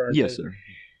who I'm referring to. Yes, sir.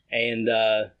 And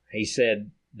he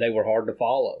said they were hard to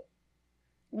follow.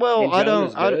 Well, and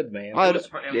Jonas good, man. It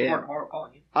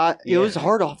was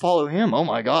hard to follow him. Oh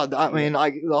my God. I mean,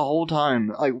 the whole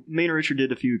time, me and Richard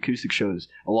did a few acoustic shows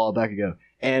a while back ago.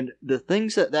 And the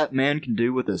things that man can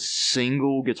do with a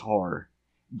single guitar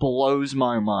blows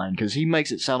my mind, because he makes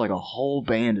it sound like a whole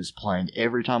band is playing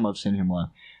every time I've seen him live.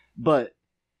 But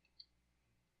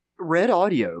Red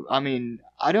Audio, I mean,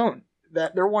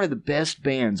 they're one of the best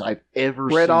bands I've ever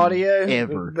seen. Red Audio,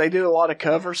 ever. They do a lot of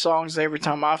cover songs every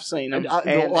time I've seen them,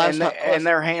 and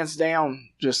they're hands down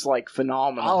just like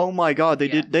phenomenal. Oh my God, they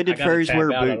did Fairies Wear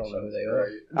Boots. I don't know who they are.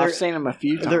 I've seen them a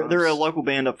few times. They're a local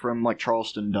band up from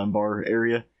Charleston, Dunbar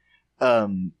area.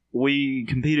 We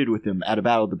competed with them at a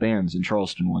Battle of the Bands in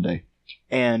Charleston one day,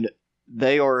 and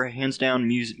they are hands down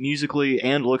musically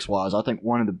and looks wise, I think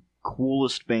one of the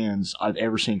coolest bands I've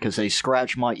ever seen, because they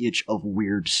scratch my itch of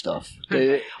weird stuff.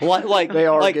 They are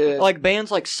good. Like bands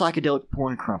like Psychedelic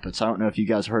Porn Crumpets. I don't know if you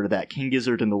guys heard of that. King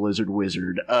Gizzard and the Lizard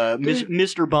Wizard,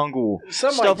 Mr. Bungle,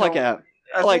 stuff like that.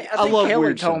 I love Kelly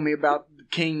weird told stuff. Me about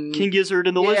King Gizzard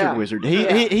and the Lizard Wizard.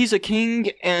 He's a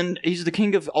king, and he's the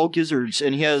king of all gizzards,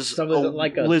 and he has a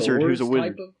lizard who's a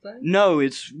wizard. Type of thing? No,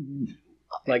 it's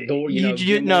like no.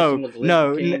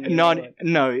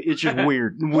 It's just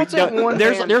weird.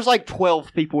 There's like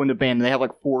 12 people in the band, and they have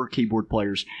like 4 keyboard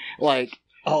players. Like,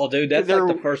 oh, dude, that's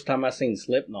like the first time I seen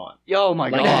Slipknot. Oh my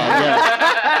God! Yeah.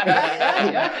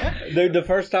 Dude, the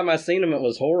first time I seen him, it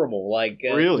was horrible.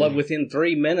 Really? Within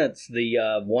 3 minutes,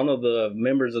 the one of the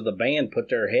members of the band put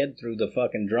their head through the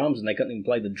fucking drums, and they couldn't even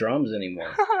play the drums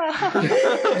anymore.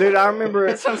 Dude, I remember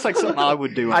it sounds like something I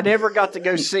would do. I never got to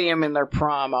go see him in their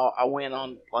prime. I went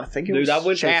on. I think it was. Dude, I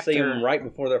went to see them right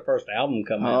before their first album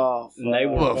came out. And they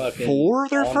were before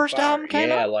their first album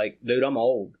came out. Yeah, dude, I'm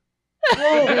old.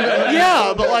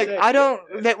 Yeah, but I don't.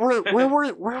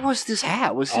 Where was this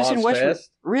at? Was this in West?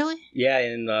 Really? Yeah,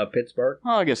 in Pittsburgh.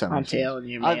 Oh, I guess I'm telling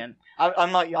you, man.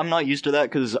 I'm not used to that,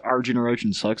 because our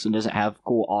generation sucks and doesn't have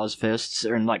cool Ozfests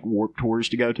and Warped Tours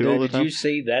to go to all the time. Did you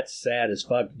see? That's sad as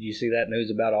fuck. Did you see that news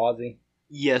about Ozzy?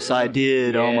 Yes, I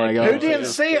did. Yeah, oh my God! Who didn't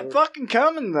see it fucking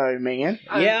coming though, man?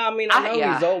 Yeah, I mean, I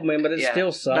know he's old, man, but it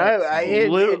still sucks. No,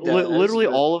 literally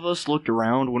all of us looked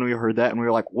around when we heard that, and we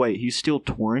were like, "Wait, he's still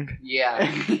touring?"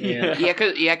 Yeah,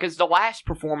 because the last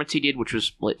performance he did, which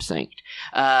was lip synced,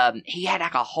 he had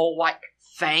like a whole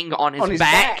thing on his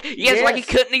back. Yes, like he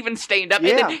couldn't even stand up.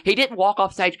 Yeah. And then he didn't walk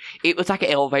off stage. It was like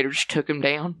an elevator just took him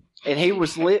down. And he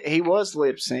was lip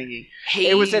singing.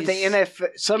 It was at the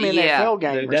NFL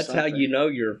game. Dude, that's how you know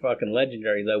you're fucking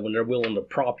legendary, though, when they're willing to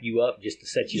prop you up just to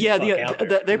set you out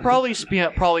there. They probably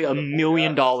spent $1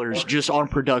 million just on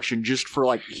production, just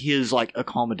for his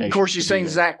accommodation. Of course, you seen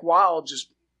Zakk Wylde just.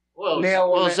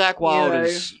 Zakk Wylde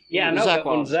is. Yeah, I know. But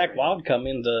when Zakk Wylde come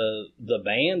into the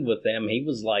band with them, he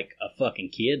was like a fucking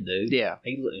kid, dude. Yeah,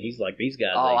 he's like these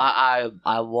guys. Oh,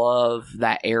 I love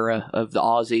that era of the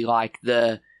Ozzy, like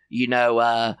the.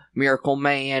 Miracle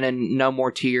Man and No More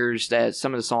Tears. That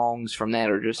some of the songs from that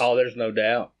are just. Oh, there's no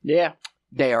doubt. Yeah,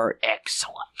 they are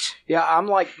excellent. Yeah, I'm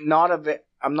not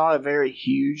a very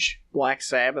huge Black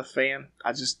Sabbath fan.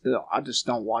 I just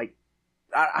don't like.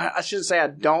 I shouldn't say I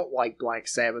don't like Black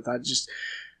Sabbath.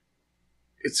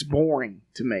 It's boring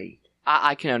to me.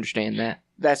 I can understand that.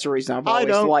 That's the reason I've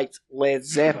always liked Led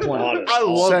Zeppelin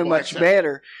so much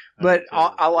better. But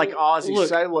I like Ozzy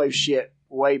solo shit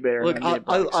way better. Look, I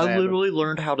literally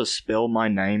learned how to spell my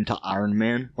name to Iron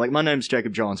Man. My name's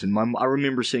Jacob Johnson. I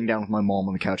remember sitting down with my mom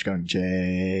on the couch going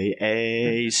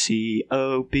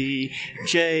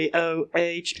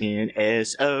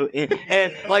JACOBJOHNSON,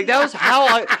 and that was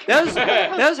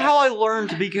how I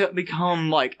learned to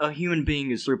become a human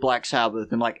being, is through Black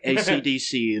Sabbath and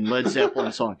AC/DC and Led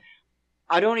Zeppelin song.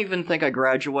 I don't even think I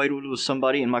graduated with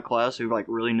somebody in my class who like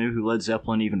really knew who Led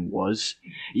Zeppelin even was.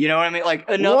 You know what I mean? Like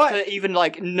enough What? to even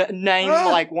like name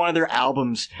like one of their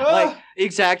albums. Like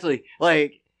exactly.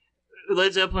 Like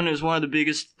Led Zeppelin is one of the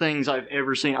biggest things I've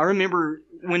ever seen. I remember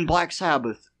when Black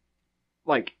Sabbath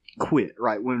like quit,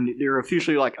 right? When they were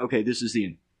officially like, okay, this is the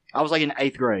end. I was like in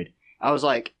 8th grade. I was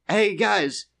like, hey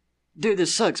guys, dude,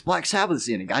 this sucks. Black Sabbath's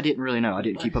ending. I didn't really know. I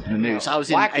didn't keep up in the news. I was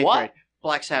in Black 8th what? grade.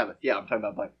 Black Sabbath. Yeah, I'm talking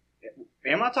about Black.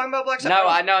 Am I talking about Black Sabbath? No,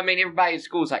 I know. I mean, everybody in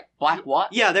school is like, Black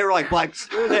what? Yeah, they were like Black.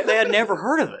 They had never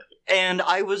heard of it, and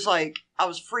I was like, I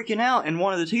was freaking out. And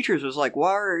one of the teachers was like,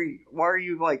 "Why are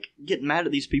you like getting mad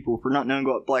at these people for not knowing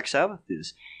what Black Sabbath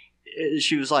is?"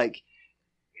 She was like,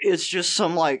 "It's just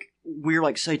some like weird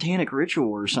like satanic ritual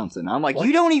or something." I'm like,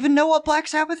 "You don't even know what Black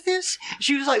Sabbath is?"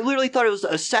 She was like, literally thought it was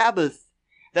a Sabbath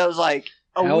that was like.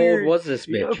 How weird, old was this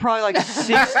bitch? Probably like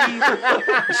 60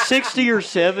 or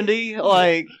 70.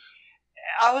 Like,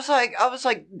 I was like,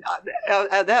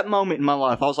 at that moment in my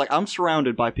life, I was like, I'm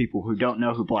surrounded by people who don't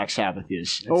know who Black Sabbath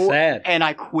is. It's sad. And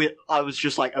I quit. I was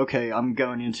just like, okay, I'm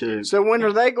going into. So when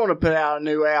are they going to put out a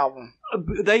new album?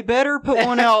 They better put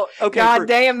one out. Okay. God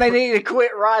damn, they need to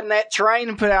quit riding that train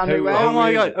and put out a new Who- album. Oh my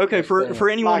is god. it? Okay, for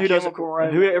anyone My who doesn't, Chemical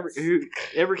Romance.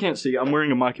 whoever can't see, I'm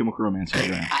wearing a My Chemical Romance right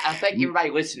now. I think everybody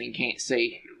listening can't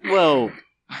see. Well,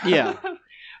 yeah. But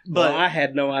But I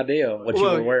had no idea what you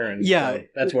Well, were wearing. yeah. so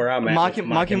that's where I'm at. My, with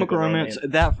My Chemical Romance,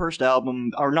 that first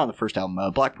album, or not the first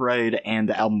album, Black Parade, and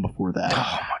the album before that.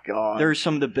 Oh my god. They're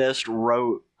some of the best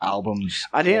wrote albums.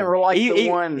 I didn't really like the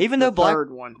one. even the though Black- third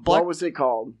one. Black- What was it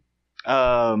called?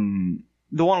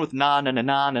 The one with na na na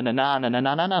na na na na na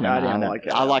na na na na. I didn't like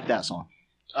that. I like that song.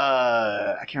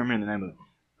 I can't remember the name of it,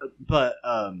 but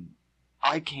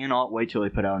I cannot wait till they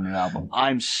put out a new album.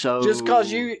 I'm so Just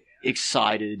because you,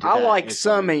 excited. I that like it's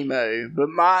some like- emo, but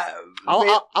my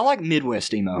I like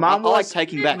Midwest emo. Mine I like was-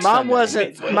 Taking Back mine Sunday.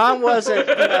 wasn't mine wasn't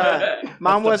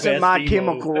That's the best My emo.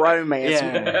 Chemical Romance.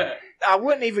 Yeah. I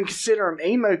wouldn't even consider them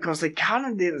emo because they kind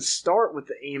of didn't start with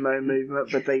the emo movement,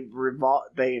 but they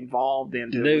evolved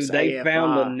into it. Dude, was they AFI.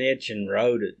 found a niche and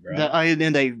wrote it, bro.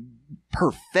 And they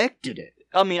perfected it.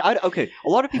 I mean, a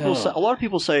lot of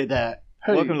people say that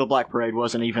Who? Welcome to the Black Parade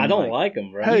wasn't even. I don't like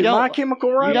them, bro. Who, You don't- My Chemical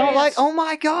Romance. You don't like? Oh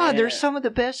my God! Yeah. There's some of the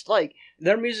best. Like,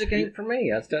 Their music ain't for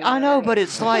me. I know, but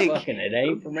it's like- Fucking, it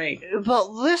ain't for me.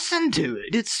 but listen to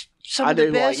it. It's some I of the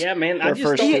do like best. Yeah, man. I Their just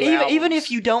first don't, two even, albums. even if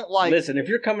you don't like, listen. If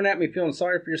you're coming at me feeling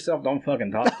sorry for yourself, don't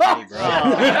fucking talk to me, bro.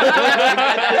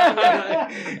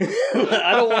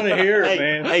 I don't want to hear it, hey,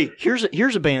 man. hey,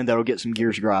 here's a band that'll get some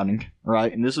gears grinding,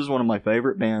 right? And this is one of my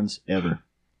favorite bands ever.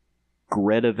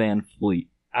 Greta Van Fleet.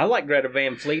 I like Greta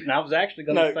Van Fleet, and I was actually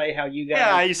going to No. say how you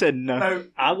guys. you said no. No,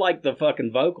 I like the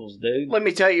fucking vocals, dude. let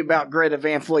me tell you about Greta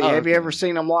Van Fleet. Oh, Have you okay. ever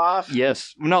seen them live?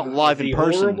 Yes, not live Is he in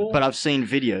person, horrible? but I've seen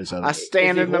videos of I it.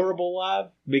 stand Is in he the horrible live?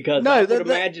 Because No, I would the-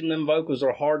 imagine them vocals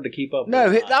are hard to keep up No,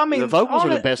 with. live. I mean The vocals are on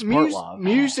the it, best part live.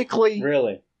 Musically,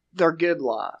 Really? they're good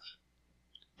live,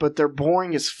 but they're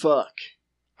boring as fuck.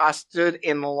 I stood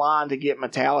in the line to get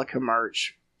Metallica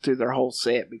merch through their whole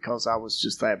set because I was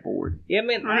just that bored. Yeah,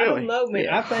 man. I Really? don't know, man.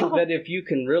 Yeah. I think that if you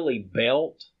can really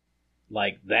belt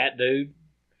like that dude,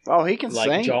 Oh, he can like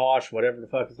sing. Josh, whatever the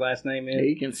fuck his last name is,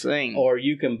 He can sing. or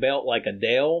you can belt like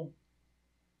Adele,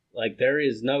 like there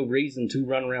is no reason to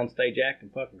run around stage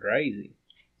acting fucking crazy.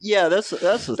 Yeah, that's the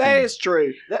That thing. is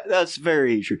true. That's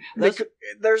very true. That's,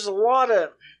 There's a lot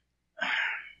of.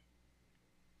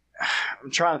 I'm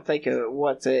trying to think of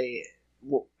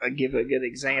give a good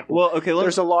example. well, okay.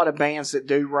 There's a lot of bands that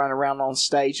do run around on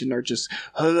stage and they're just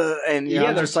and you know,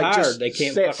 Yeah, they're just like tired. just They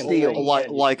can't sit fucking still. sing. like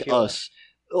Yeah, like just kill us.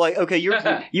 Like, okay, you're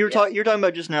you're talking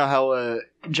about just now how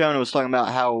Jonah was talking about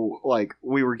how like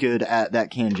we were good at that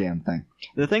Can Jam thing.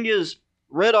 The thing is,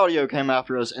 Red Audio came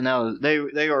after us, and now they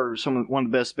are one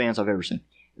of the best bands I've ever seen.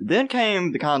 Then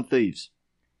came the Kind Thieves,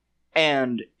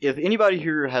 and if anybody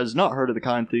here has not heard of the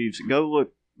Kind Thieves, go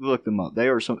look them up. They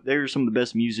are some of the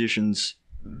best musicians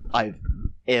I've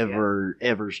ever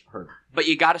heard. But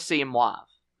you got to see him live.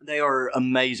 They are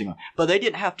amazing, but they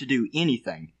didn't have to do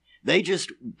anything. They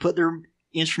just put their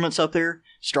instruments up there,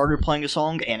 started playing a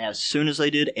song, and as soon as they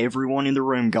did, everyone in the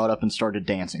room got up and started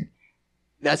dancing.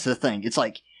 That's the thing. It's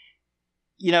like,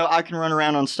 you know, I can run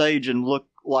around on stage and look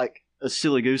like a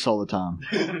silly goose all the time,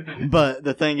 but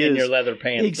the thing In is, your leather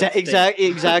pants.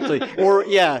 exactly, or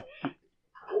yeah,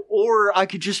 or I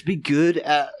could just be good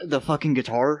at the fucking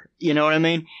guitar. You know what I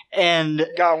mean? And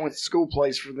Guy went to school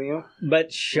plays for them.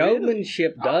 But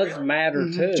showmanship does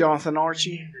matter too. Jonathan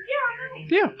Archie.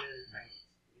 Yeah.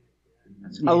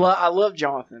 I love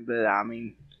Jonathan, but I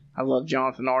mean, I love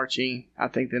Jonathan Archie. I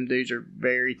think them dudes are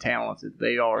very talented.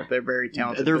 They are. They're very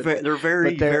talented. They're but,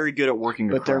 very very good at working.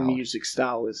 but their crowd. music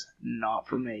style is not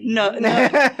for me. No, and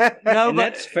but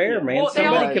that's fair, man. Well, they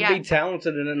Somebody all- can yeah. be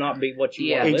talented and it not be what you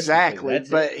Yeah. want to Exactly, listen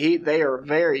to. That's but they are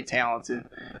very talented.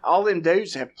 All them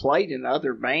dudes have played in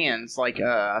other bands, like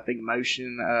I think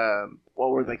Motion. What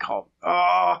were they called?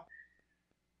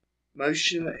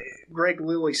 Motion. Greg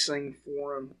Lilly sang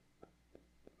for him.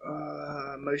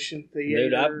 Motion Theater.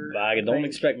 Dude, I don't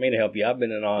expect me to help you. I've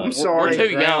been in I'm sorry. We're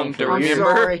too young to I'm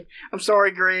remember. I'm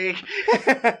sorry, Greg.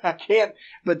 I can't.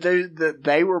 But dude,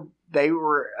 they were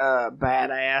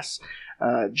badass.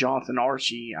 Jonathan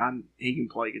Archie, he can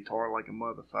play guitar like a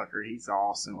motherfucker. He's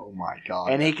awesome. oh my god!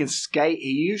 And he can skate.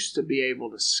 He used to be able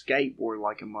to skateboard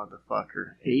like a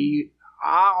motherfucker.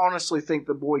 I honestly think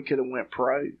the boy could have went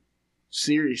pro.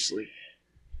 Seriously,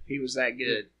 he was that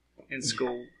good in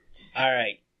school. All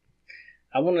right.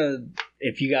 I want to,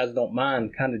 if you guys don't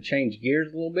mind, kind of change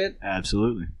gears a little bit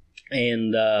Absolutely.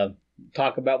 and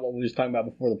talk about what we was talking about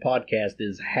before the podcast.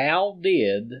 Is how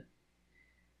did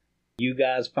you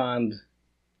guys find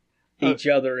each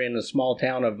other in the small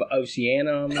town of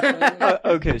Oceana? I'm assuming?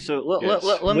 Okay, so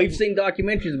let me. We've seen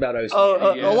documentaries about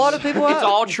Oceana. A lot of people. It's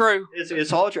all true.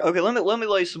 It's all true. Okay, let me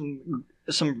lay some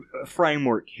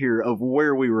framework here of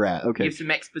where we were at. Okay, Give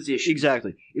some exposition.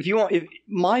 exactly. If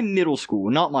my middle school,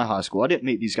 not my high school, I didn't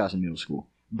meet these guys in middle school,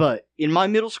 but in my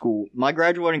middle school, my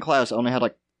graduating class only had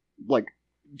like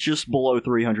just below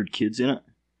 300 kids in it.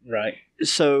 Right.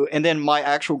 So, and then my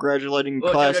actual graduating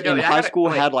Well, class no, in I high gotta- school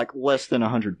wait. had like less than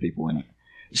 100 people in it.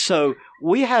 So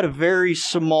we had a very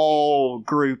small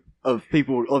group of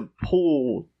people,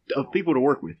 pool of people to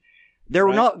work with. There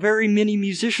were Right. not very many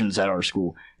musicians at our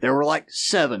school. There were like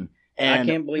 7, and I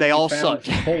can't believe they you all found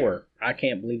sucked. 4. I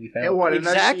can't believe you found And what, in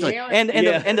Exactly, Oceana? and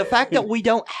Yeah. the fact that we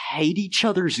don't hate each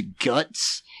other's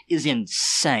guts is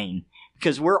insane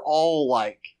because we're all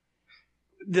like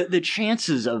the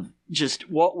chances of just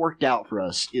what worked out for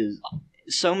us is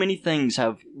so many things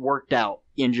have worked out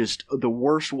in just the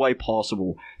worst way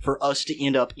possible for us to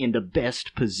end up in the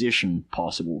best position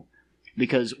possible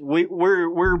because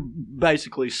we're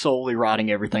basically solely riding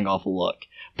everything off of luck.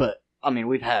 But I mean,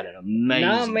 we've had an amazing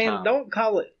No, man, time. don't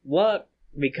call it luck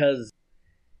because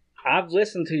I've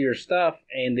listened to your stuff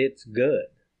and it's good.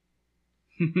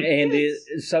 And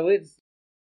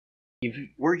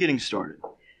We're getting started.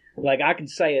 like I could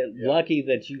say it lucky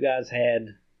that you guys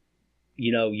had,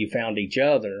 you found each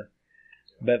other,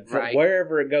 but Right.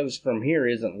 wherever it goes from here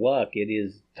isn't luck. It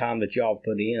is time that y'all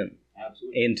put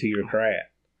into your craft.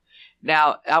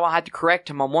 Now, I will have to correct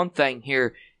him on one thing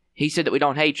here. He said that we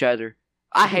don't hate each other.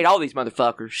 I hate all these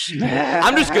motherfuckers.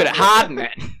 I'm just good at hiding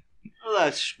it. Well,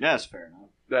 that's fair enough.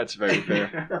 That's very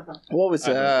fair. What was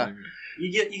I don't blame you.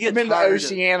 You get I've been to tired of-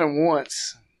 Oceana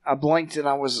once. I blinked and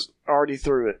I was already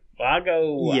through it. Well, I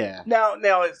go. Yeah. Now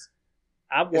is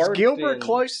I've is worked Gilbert in-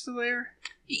 close to there?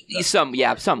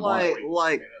 Somewhat.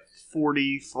 Like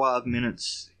 45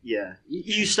 minutes. Yeah.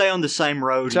 You stay on the same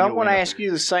road. So and I'm you'll going to end up ask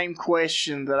you the same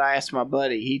question that I asked my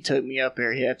buddy. He took me up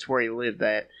there. That's where he lived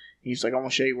at. He's like, I'm going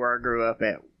to show you where I grew up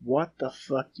at. What the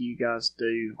fuck do you guys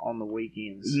do on the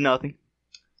weekends? there. Nothing.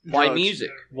 Play Drugs. music.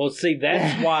 Well, see,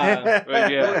 that's why.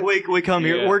 But yeah. We come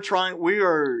here. Yeah. We're trying.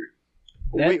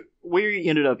 That- We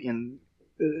ended up in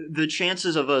the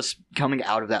chances of us coming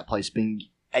out of that place being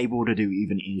able to do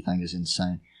even anything is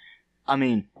insane. I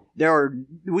mean,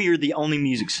 we are the only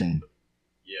music scene.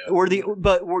 Yeah.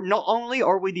 We're not only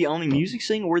are we the only music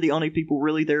scene, we're the only people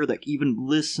really there that even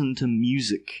listen to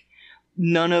music.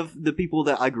 None of the people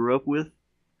that I grew up with,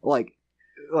 like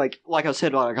I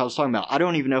said, like I was talking about, I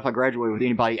don't even know if I graduated with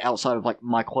anybody outside of like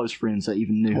my close friends that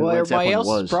even knew who Well, Led everybody Zeppelin else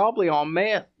was. is probably on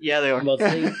meth. Yeah, they are. Well,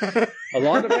 see, a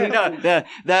lot of people. No,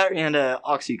 that and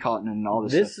OxyContin and all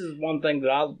this. This stuff. is one thing that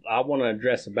I want to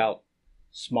address about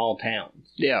small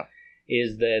towns. Yeah.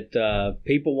 Is that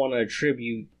people want to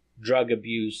attribute drug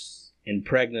abuse and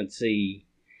pregnancy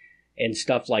and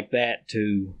stuff like that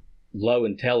to low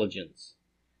intelligence.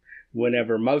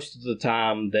 Whenever most of the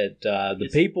time that the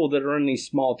people that are in these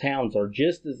small towns are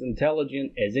just as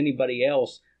intelligent as anybody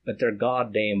else, but they're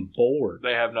goddamn bored.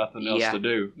 They have nothing else Yeah. to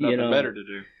do. Nothing better to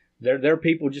do. They're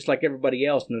people just like everybody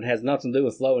else, and it has nothing to do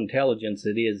with low intelligence.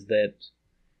 It is that,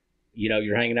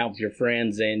 you're hanging out with your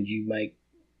friends and you make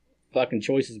fucking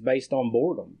choices based on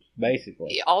boredom,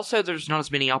 basically. Also, there's not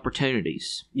as many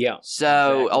opportunities. Yeah.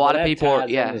 So a lot of That people, ties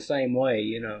in the same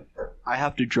way, I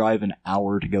have to drive an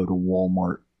hour to go to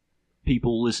Walmart.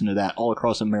 People listen to that all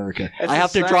across America. That's I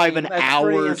have to insane. drive an That's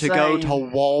hour pretty to go insane.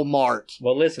 to Walmart.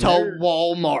 Well, listen, To there-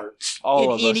 Walmart. All in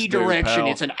of us any do, direction, pal.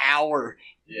 it's an hour.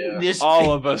 Yeah. This-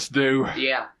 All of us do.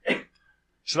 Yeah.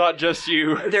 It's not just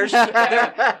you. There's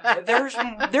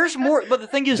more, but the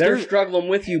thing is, They're struggling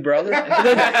with you, brother.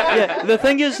 the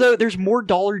thing is though, there's more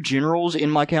Dollar Generals in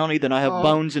my county than I have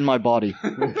bones in my body.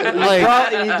 You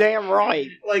damn right.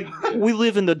 Like we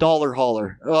live in the dollar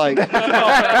holler. Like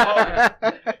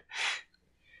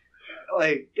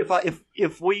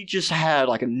if we just had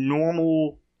like a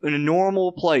normal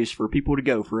place for people to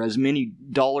go for as many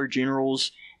Dollar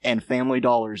Generals and Family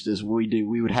Dollars as we do,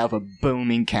 we would have a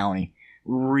booming county.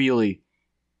 Really,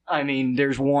 I mean,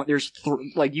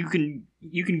 like you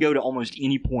can go to almost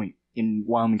any point in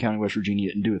Wyoming County, West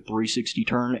Virginia, and do a 360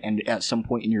 turn, and at some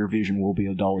point in your vision will be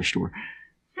a dollar store.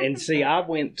 And see, I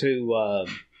went to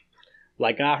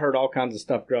I heard all kinds of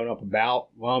stuff growing up about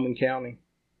Wyoming County.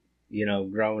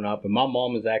 Growing up, and my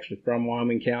mom is actually from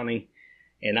Wyoming County,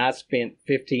 and I spent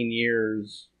 15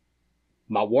 years,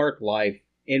 my work life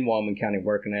in Wyoming County,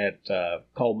 working at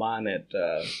coal mine at.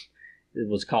 It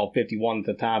was called 51 at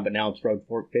the time, but now it's Road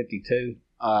Fork 52.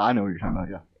 I know what you're talking about,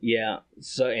 yeah. Yeah,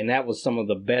 so and that was some of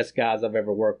the best guys I've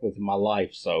ever worked with in my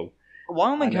life. So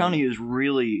Wyoming County is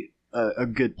really a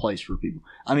good place for people.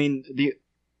 I mean,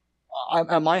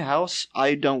 at my house,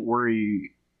 I don't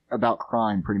worry about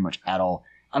crime pretty much at all.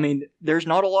 I mean, there's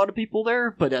not a lot of people there,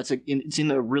 but it's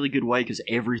in a really good way because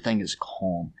everything is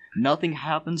calm. Nothing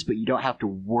happens, but you don't have to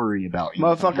worry about anything.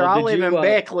 Motherfucker, I live in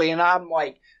Beckley, and I'm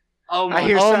like, I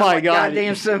hear my like God.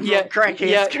 Goddamn some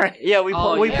crackheads.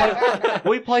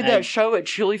 We played that show at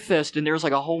Chili Fest, and there was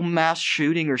like a whole mass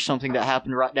shooting or something that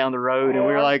happened right down the road, and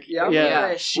we were like,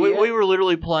 we were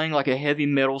literally playing like a heavy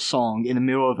metal song in the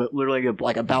middle of it, literally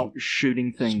like about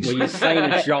shooting things. Were you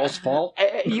saying it's y'all's fault?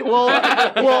 Well,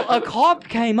 a cop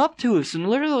came up to us and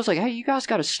literally was like, "Hey, you guys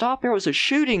got to stop! There was a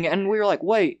shooting," and we were like,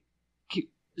 "Wait,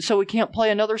 so we can't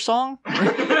play another song?"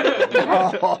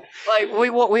 Like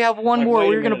we have one more.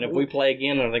 We're gonna. If we play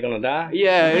again, are they gonna die?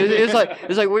 Yeah, it's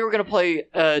like we were gonna play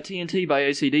TNT by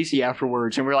AC/DC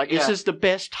afterwards, and we are like, "This is the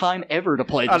best time ever to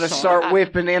play this I'd song." start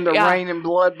whipping in the Rain and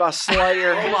Blood by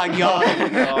Slayer. Oh my God!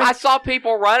 I saw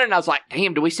people running. I was like,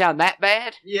 "Damn, do we sound that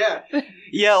bad?" Yeah.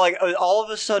 Like all of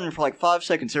a sudden, for like 5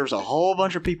 seconds, there was a whole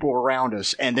bunch of people around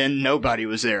us, and then nobody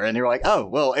was there, and they were like, "Oh,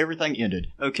 well, everything ended."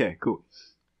 Okay, cool.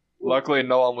 Luckily,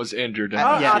 no one was injured.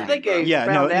 I think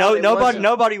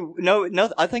nobody.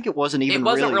 I think it wasn't even. It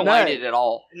wasn't really related at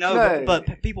all. No.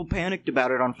 But people panicked about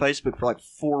it on Facebook for like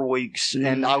 4 weeks,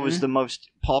 and I was the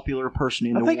most popular person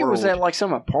in the world. I think it was at like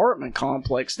some apartment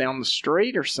complex down the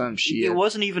street or some shit. It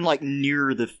wasn't even like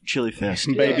near the Chili Fest.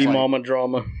 Baby mama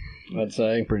drama, I'd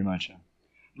say. Pretty much.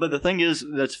 But the thing is,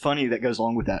 that's funny that goes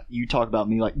along with that. You talk about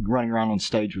me like running around on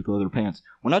stage with leather pants.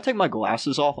 When I take my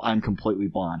glasses off, I'm completely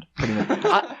blind. Pretty much.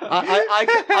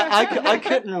 I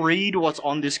couldn't read what's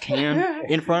on this can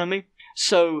in front of me,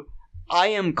 so I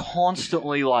am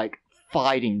constantly like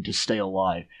fighting to stay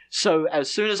alive. So as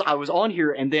soon as I was on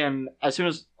here, and then as soon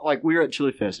as like we were at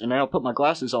Chili Fest, and then I put my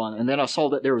glasses on, and then I saw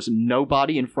that there was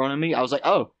nobody in front of me, I was like,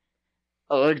 oh,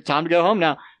 time to go home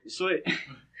now. Sweet.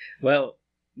 Well.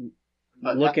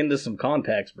 Look into some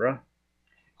contacts, bro.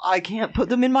 I can't put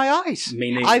them in my eyes.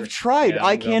 Me neither. I've tried. Yeah,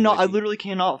 I cannot. I literally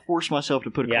cannot force myself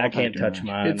to put a contact I can't touch in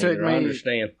mine. It took either. me. I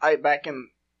understand. Back in,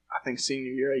 I think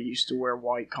senior year, I used to wear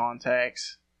white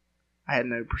contacts. I had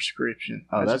no prescription.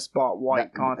 I just bought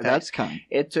white contacts. That's kind.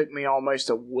 It took me almost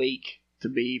a week to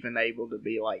be even able to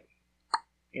be like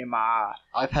in my eye.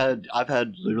 I've had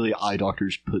literally eye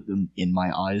doctors put them in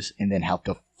my eyes and then have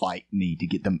to fight me to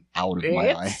get them out of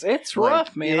my eye. It's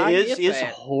rough, man. It's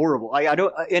horrible. I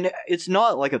don't, and it's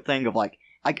not like a thing of like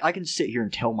I can sit here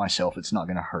and tell myself it's not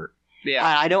going to hurt. Yeah,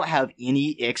 I don't have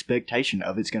any expectation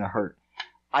of it's going to hurt.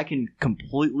 I can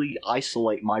completely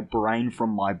isolate my brain from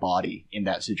my body in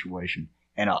that situation,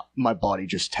 and my body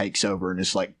just takes over and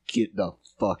it's like, get the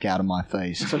fuck out of my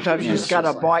face. Sometimes you just got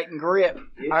to bite and grip.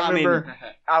 I remember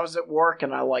I was at work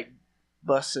and I like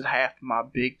busted half my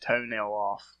big toenail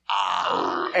off.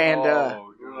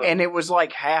 And it was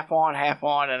like half on,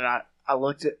 and I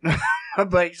looked at my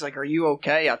buddy. He's like, "Are you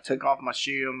okay?" I took off my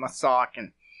shoe and my sock,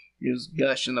 and it was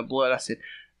gushing the blood. I said,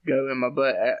 "Go in my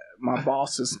butt." My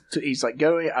boss he's like,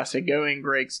 "Go in." I said, "Go in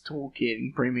Greg's toolkit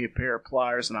and bring me a pair of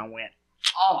pliers." And I went,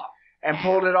 "Oh," and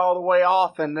pulled it all the way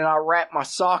off, and then I wrapped my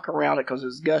sock around it because it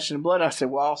was gushing blood. I said,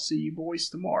 "Well, I'll see you boys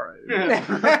tomorrow."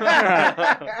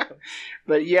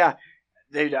 But yeah,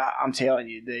 dude, I'm telling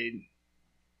you, dude.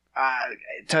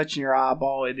 Touching your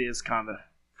eyeball, it is kind of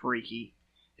freaky.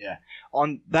 Yeah.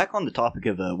 Back on the topic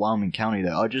of Wyoming County,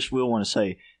 though, I just will want to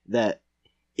say that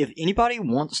if anybody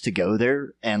wants to go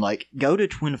there and like go to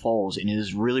Twin Falls, and it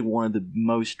is really one of the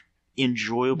most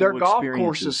enjoyable their golf experiences.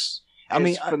 courses.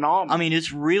 Phenomenal. I mean,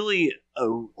 it's really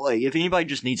like if anybody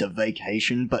just needs a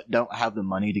vacation but don't have the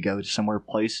money to go to somewhere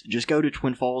place, just go to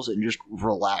Twin Falls and just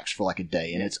relax for like a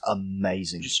day, and it's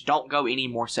amazing. Just don't go any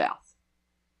more south.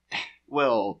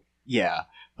 Well, yeah,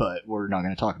 but we're not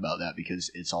going to talk about that because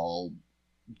it's all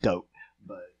dope.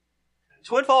 But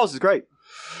Twin Falls is great.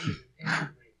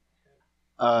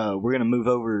 We're gonna move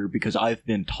over because I've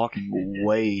been talking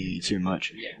way too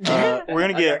much. We're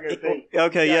gonna get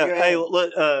okay. Yeah. Hey,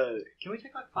 can we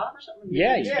take like 5 or something?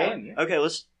 Yeah, you can. Yeah. Okay,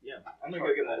 let's. Yeah, I'm gonna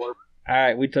go get that. All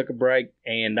right, we took a break,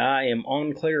 and I am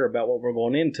unclear about what we're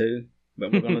going into,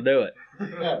 but we're going to do it.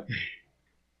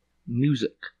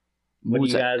 Music. What do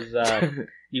you guys?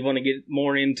 You want to get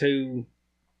more into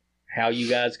how you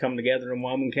guys come together in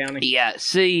Wyoming County? Yeah.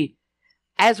 See,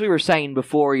 as we were saying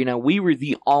before, we were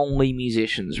the only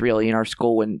musicians really in our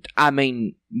school, and I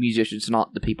mean musicians,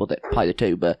 not the people that play the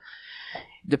tuba,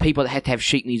 the people that have to have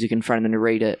sheet music in front of them to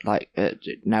read it. Like,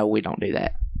 no, we don't do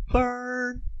that.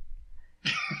 Burn.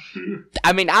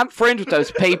 I mean, I'm friends with those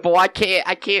people. I can't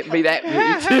be that mean.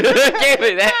 I can't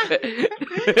be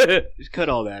that. Just cut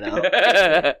all that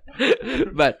out.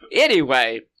 But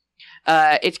anyway,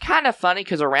 it's kind of funny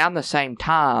because around the same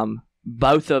time,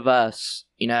 both of us,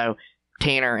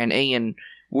 Tanner and Ian,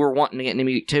 were wanting to get into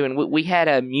music too, and we had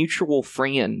a mutual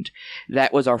friend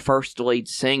that was our first lead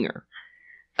singer.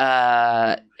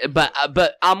 But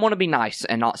I'm gonna be nice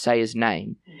and not say his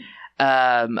name.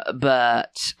 Anyway,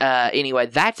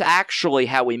 that's actually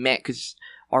how we met, because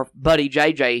our buddy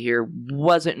JJ here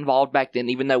wasn't involved back then,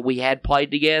 even though we had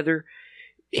played together.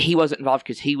 He wasn't involved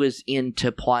because he was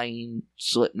into playing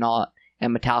Slipknot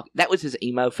and Metallica. That was his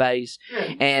emo phase,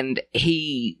 and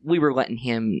we were letting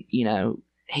him,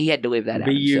 he had to live that out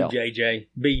himself. Be you, JJ.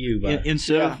 Be you, bud.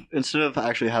 Instead of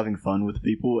actually having fun with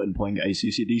people and playing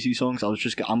AC/DC songs, I'm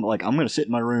going to sit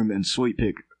in my room and sweep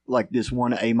pick like this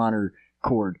one A minor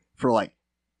chord for like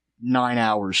 9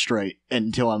 hours straight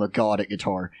until I'm a god at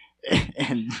guitar.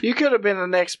 And you could have been the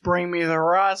next Bring Me the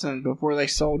Horizon before they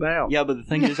sold out. Yeah, but the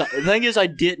thing is, I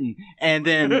didn't, and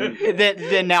then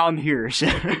now I'm here. So.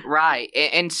 Right,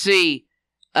 and see,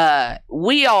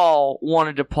 we all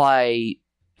wanted to play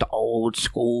the old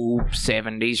school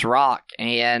 70s rock,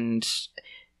 and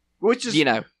which is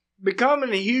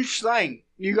becoming a huge thing.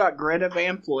 You got Greta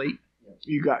Van Fleet,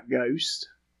 you got Ghost.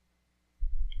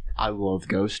 I love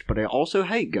Ghost, but I also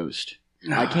hate Ghost.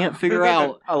 I can't figure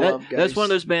out. I love Ghost. That's one of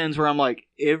those bands where I'm like,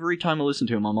 every time I listen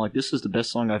to them, I'm like, this is the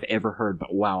best song I've ever heard,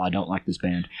 but wow, I don't like this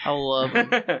band. I love them.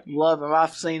 Love them.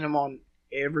 I've seen them on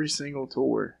every single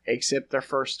tour except their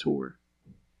first tour.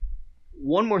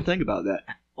 One more thing about that.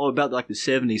 About like the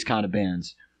 70s kind of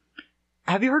bands.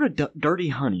 Have you heard of Dirty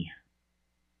Honey?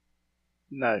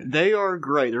 No. They are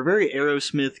great. They're very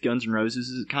Aerosmith, Guns N'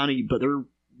 Roses kind of, but they're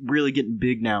really getting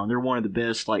big now, and they're one of the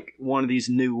best, like one of these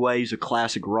new waves of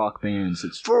classic rock bands.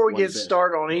 Before we get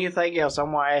started on anything else,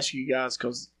 I'm going to ask you guys,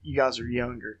 because you guys are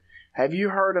younger. Have you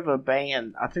heard of a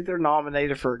band? I think they're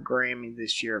nominated for a Grammy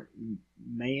this year.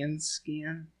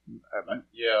 Manskin?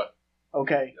 Yeah.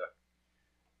 Okay.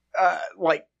 Yeah.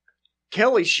 Like,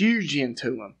 Kelly's huge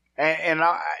into them. And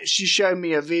she showed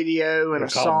me a video and They're a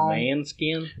called song.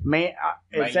 Manskin?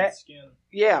 Is that? Skin?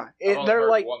 Yeah. I've they're heard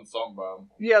like one song by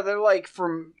them. Yeah, they're like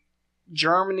from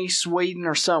Germany, Sweden,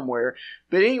 or somewhere.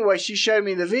 But anyway, she showed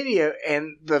me the video,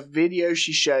 and the video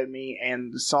she showed me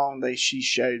and the song that she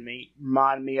showed me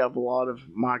reminded me of a lot of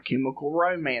My Chemical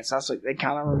Romance. I was like, they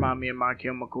kind of remind me of My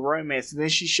Chemical Romance. And then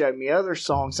she showed me other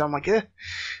songs. I'm like,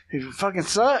 they fucking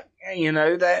suck.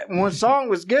 That one song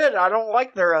was good. I don't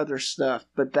like their other stuff,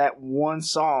 but that one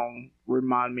song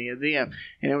reminded me of them,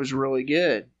 and it was really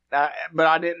good. But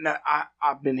I didn't know.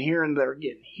 I've been hearing they're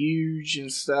getting huge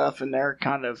and stuff, and they're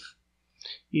kind of,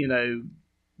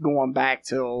 going back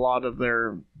to a lot of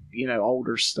their,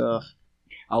 older stuff.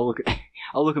 I'll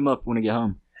look them up when I get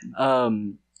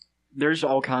home. There's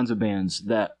all kinds of bands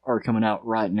that are coming out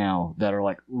right now that are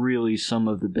like really some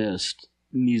of the best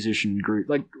musician group.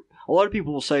 Like a lot of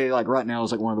people will say like right now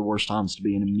is like one of the worst times to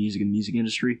be in the music and music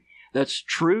industry. That's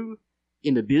true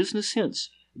in the business sense.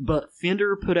 But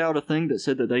Fender put out a thing that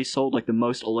said that they sold like the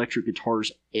most electric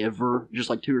guitars ever just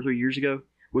like 2 or 3 years ago,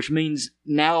 which means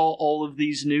now all of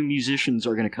these new musicians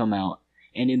are going to come out,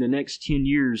 and in the next 10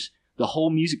 years the whole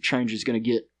music change is going to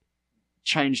get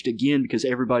changed again because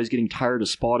everybody's getting tired of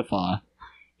Spotify.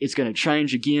 It's going to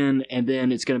change again, and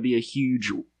then it's going to be a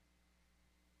huge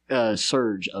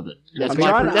surge of it.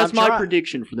 That's my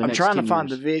prediction for the next 10 years. I'm trying to find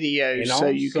the video and so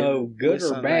you can good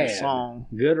listen or to bad, that song.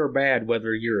 Good or bad,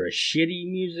 whether you're a shitty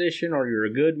musician or you're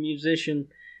a good musician,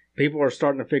 people are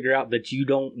starting to figure out that you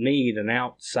don't need an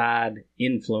outside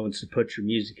influence to put your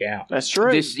music out. That's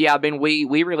true.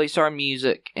 We released our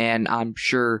music, and I'm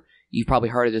sure You've probably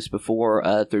heard of this before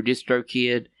through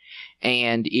DistroKid,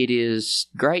 and it is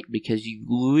great because you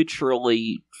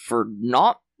literally, for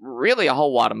not really a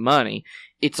whole lot of money,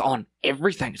 it's on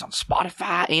everything. It's on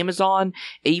Spotify, Amazon,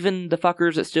 even the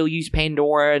fuckers that still use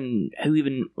Pandora and who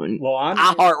even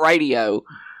iHeartRadio.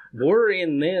 We're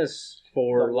in this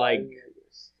for like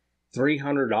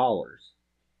 $300,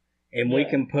 and we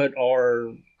can put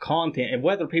our content, and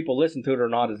whether people listen to it or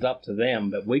not is up to them,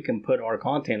 but we can put our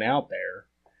content out there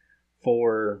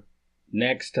for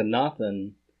next to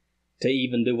nothing to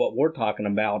even do what we're talking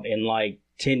about. And like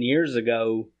 10 years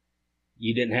ago,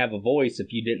 you didn't have a voice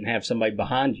if you didn't have somebody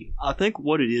behind you. I think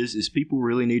what it is people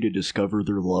really need to discover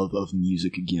their love of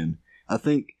music again. I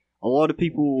think a lot of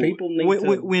people need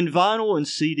when vinyl and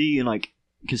CD and like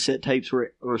cassette tapes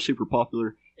were super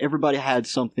popular, everybody had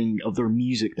something of their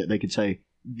music that they could say,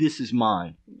 this is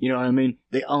mine. You know what I mean?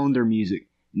 They own their music.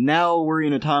 Now we're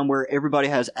in a time where everybody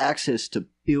has access to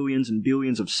billions and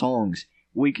billions of songs.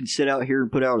 We could sit out here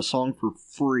and put out a song for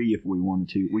free if we wanted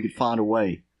to. We could find a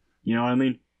way. You know what I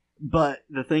mean? But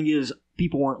the thing is,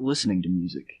 people aren't listening to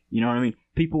music. You know what I mean?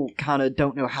 People kind of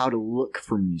don't know how to look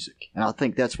for music. And I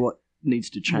think that's what needs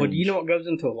to change. Well, you know what goes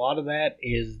into a lot of that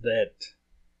is that,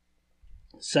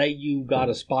 say you got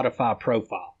a Spotify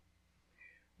profile,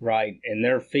 right? And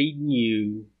they're feeding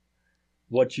you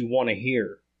what you want to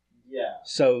hear. Yeah.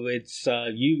 So it's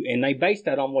you, and they base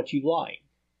that on what you like.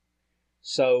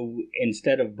 So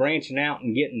instead of branching out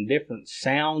and getting different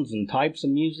sounds and types of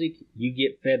music, you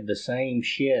get fed the same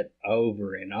shit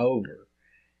over and over.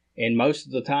 And most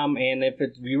of the time, and if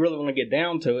you really want to get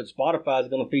down to it, Spotify is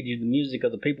going to feed you the music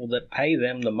of the people that pay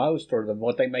them the most, or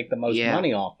what they make the most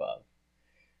money off of.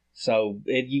 So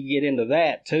you get into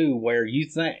that too, where you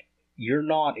think you're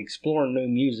not exploring new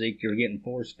music, you're getting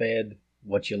force fed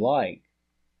what you like.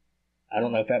 I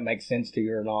don't know if that makes sense to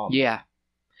you or not. Yeah.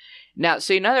 Now,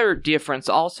 see, another difference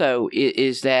also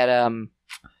is that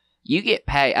you get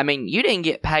paid. I mean, you didn't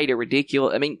get paid a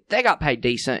ridiculous. I mean, they got paid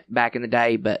decent back in the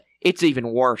day, but it's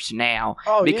even worse now.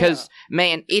 Oh, because,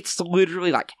 man, it's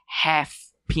literally like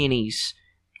half pennies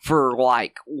for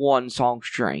like one song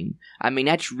stream. I mean,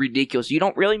 that's ridiculous. You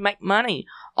don't really make money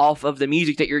off of the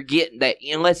music that you're getting, that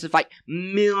unless it's like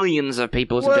millions of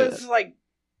people listen to it. It's like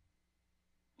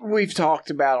we've talked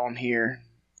about on here.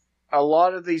 A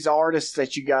lot of these artists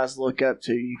that you guys look up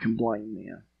to, you can blame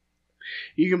them.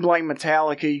 You can blame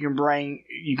Metallica. You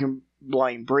can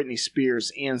blame Britney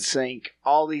Spears, NSYNC,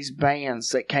 all these bands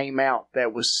that came out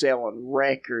that was selling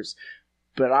records.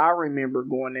 But I remember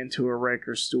going into a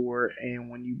record store, and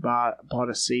when you bought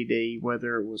a CD,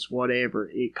 whether it was whatever,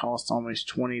 it cost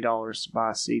almost $20 to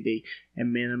buy a CD,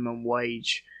 and minimum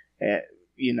wage at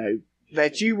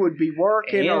that you would be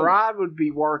working, or I would be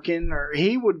working, or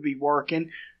he would be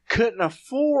working. Couldn't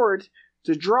afford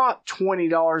to drop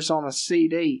 $20 on a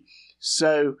CD,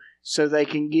 so they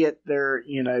can get their,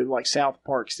 like South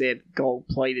Park said,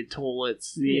 gold-plated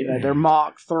toilets, their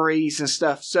Mach 3s and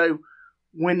stuff. So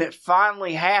when it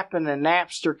finally happened and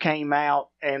Napster came out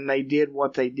and they did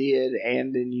what they did,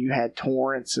 and then you had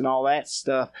torrents and all that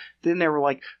stuff, then they were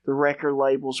like, the record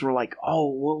labels were like,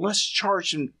 oh, well, let's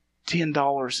charge them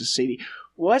 $10 a CD.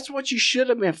 Well, that's what you should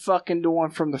have been fucking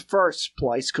doing from the first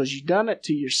place, because you done it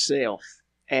to yourself.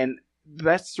 And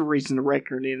that's the reason the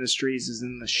record industry is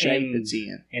in the shape it's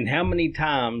in. And how many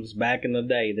times back in the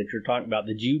day that you're talking about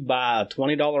did you buy a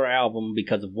 $20 album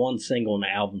because of one single and the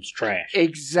album's trash?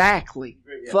 Exactly.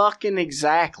 Yeah. Fucking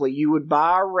exactly. You would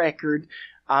buy a record,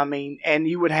 and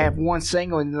you would have one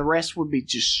single and the rest would be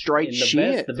just straight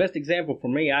shit. The best example for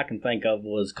me I can think of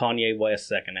was Kanye West's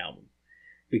second album,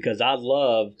 because I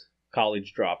loved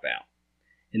College Dropout.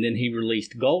 And then he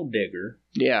released Gold Digger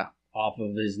off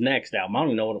of his next album. I don't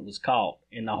even know what it was called.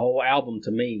 And the whole album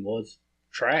to me was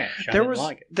trash. I didn't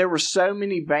like it. There were so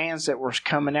many bands that were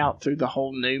coming out through the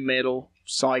whole new metal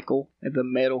cycle, the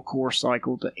metalcore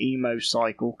cycle, the emo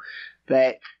cycle,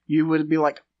 that you would be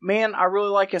like, man, I really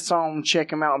like a song, check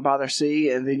them out and buy their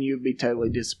CD, and then you'd be totally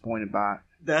disappointed by it.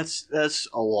 That's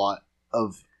a lot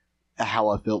of how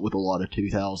I felt with a lot of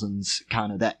 2000s,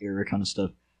 kind of that era kind of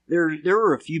stuff. There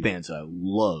were a few bands I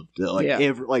loved.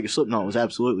 Like Slipknot was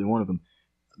absolutely one of them.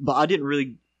 But I didn't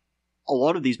really... A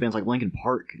lot of these bands like Linkin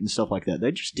Park and stuff like that,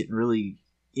 they just didn't really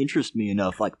interest me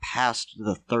enough, like past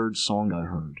the third song I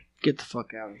heard. Get the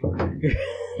fuck out of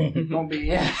here. Don't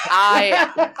be...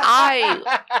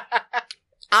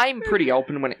 I'm pretty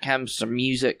open when it comes to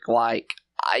music, but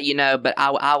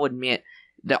I would admit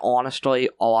that honestly,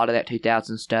 a lot of that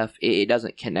 2000 stuff, it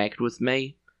doesn't connect with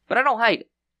me. But I don't hate it.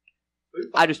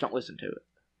 I just don't listen to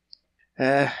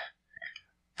it.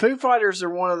 Foo Fighters are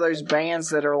one of those bands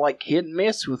that are like hit and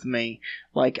miss with me.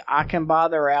 Like, I can buy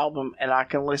their album and I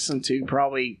can listen to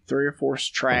probably 3 or 4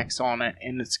 tracks on it,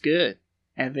 and it's good.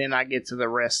 And then I get to the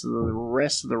rest of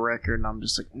the record, and I'm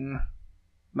just like,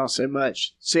 not so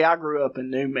much. See, I grew up in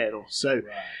new metal, so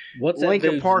What's that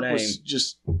Linkin dude's Park name? was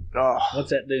just What's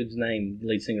that dude's name?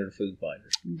 Lead singer of Foo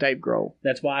Fighters. Dave Grohl.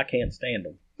 That's why I can't stand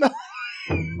them.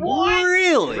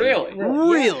 Really?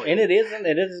 Really? And it isn't.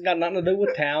 It hasn't got nothing to do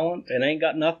with talent. It ain't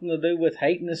got nothing to do with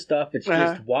hating this stuff. It's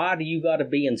just why do you got to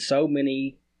be in so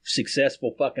many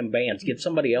successful fucking bands? Give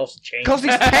somebody else a chance. Because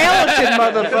he's talented,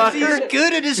 motherfucker. He's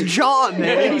good at his job,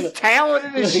 man. He's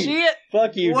talented as shit.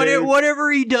 Fuck you, dude.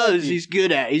 Whatever he does, he's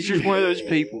good at. He's just one of those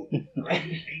people.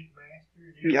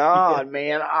 God,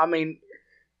 man. I mean,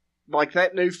 like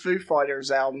that new Foo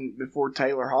Fighters album before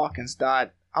Taylor Hawkins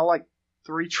died, I like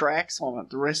 3 tracks on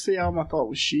it. The rest of the album I thought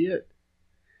was shit.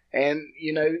 And,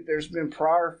 you know, there's been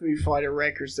prior Foo Fighter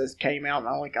records that came out, and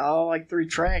I'm like, oh, I like 3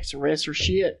 tracks. The rest are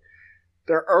shit.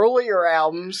 Their earlier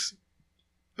albums,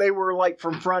 they were like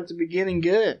from front to beginning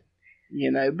good.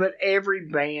 You know, but every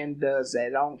band does that.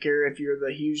 I don't care if you're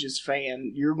the hugest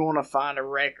fan. You're going to find a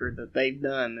record that they've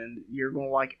done, and you're going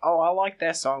to like, oh, I like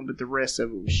that song, but the rest of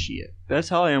it was shit. That's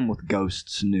how I am with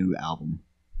Ghost's new album.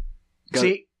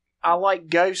 See, I like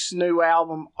Ghost's new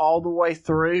album all the way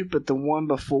through, but the one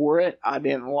before it, I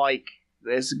didn't like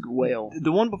as well.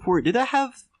 The one before it, did that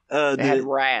have It had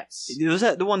rats. was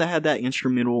that the one that had that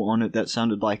instrumental on it that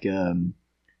sounded like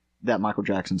that Michael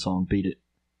Jackson song, Beat It?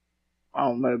 I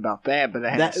don't know about that, but it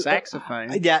had a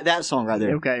saxophone. Yeah, that song right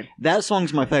there. Okay. That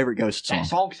song's my favorite Ghost song. That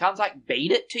song sounds like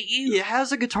Beat It to you? It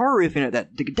has a guitar riff in it that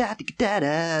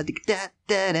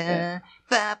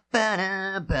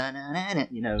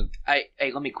you know. Hey,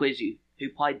 let me quiz you. Who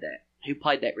played that? Who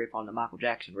played that riff on the Michael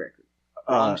Jackson record?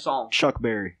 Wrong song. Chuck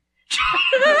Berry.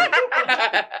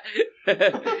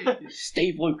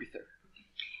 Steve Lukather.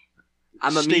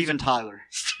 Steven Tyler.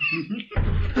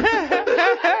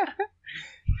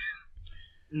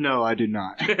 No, I do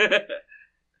not.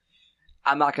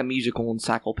 I'm like a musical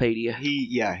encyclopedia.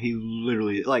 He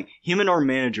literally, like, him and our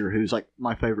manager, who's like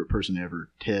my favorite person ever,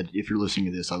 Ted, if you're listening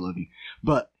to this, I love you.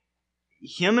 But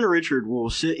him and Richard will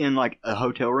sit in like a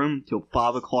hotel room till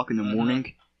 5 o'clock in the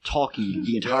morning talking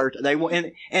the entire time. They will,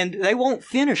 and they won't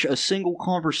finish a single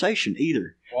conversation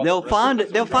either. They'll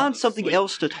find something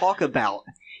else to talk about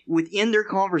within their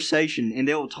conversation, and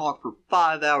they'll talk for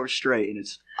 5 hours straight, and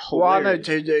it's hilarious. Well, I know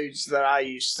 2 dudes that I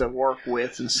used to work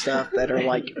with and stuff that are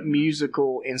like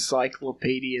musical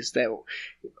encyclopedias that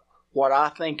what I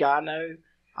think I know,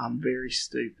 I'm very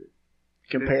stupid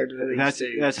compared to these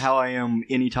dudes. That's how I am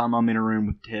anytime I'm in a room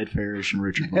with Ted Farish and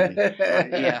Richard Bundy.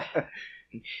 Yeah.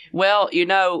 Well, you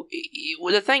know,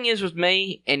 the thing is with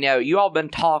me, and you all been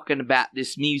talking about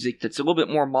this music that's a little bit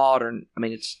more modern. I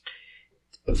mean, it's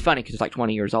funny because it's like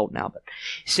 20 years old now. But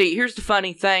see, here's the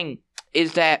funny thing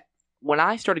is that when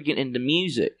I started getting into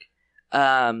music,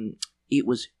 it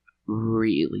was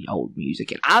really old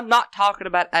music. And I'm not talking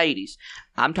about 80s.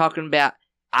 I'm talking about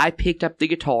I picked up the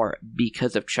guitar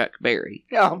because of Chuck Berry.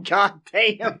 Oh, god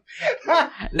damn.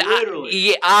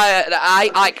 Literally. When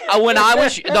I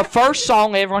was, the first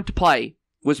song I ever went to play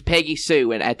was Peggy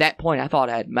Sue, and at that point I thought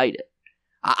I had made it.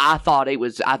 I thought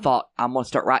I'm going to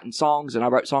start writing songs, and I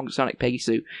wrote songs that sound like Peggy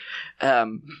Sue.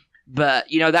 But,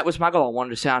 that was my goal. I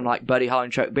wanted to sound like Buddy Holly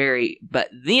and Chuck Berry. But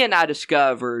then I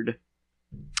discovered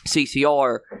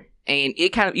CCR, and you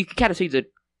can kind of see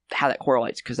how that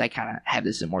correlates, because they kind of have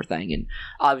this similar thing, and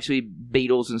obviously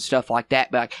Beatles and stuff like that.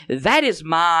 But that is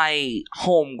my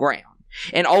home ground.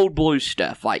 And old blues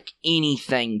stuff, like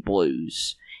anything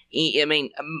blues. I mean,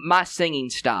 my singing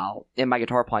style, and my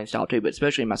guitar playing style too, but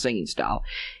especially my singing style,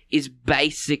 is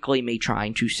basically me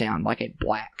trying to sound like a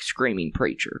black screaming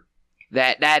preacher.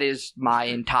 That is my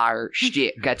entire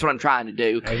shtick. That's what I'm trying to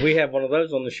do. Hey, we have one of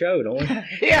those on the show, don't we?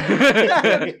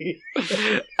 Yeah.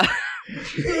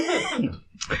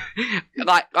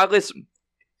 like listen,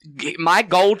 my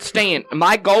gold standard.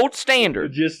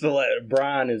 Just to let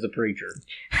Brian is a preacher.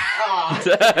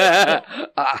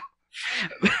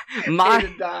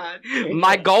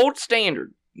 My gold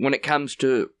standard when it comes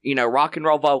to rock and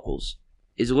roll vocals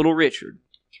is Little Richard.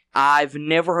 I've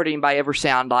never heard anybody ever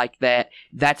sound like that.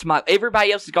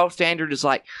 Everybody else's gold standard is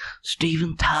like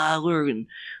Steven Tyler and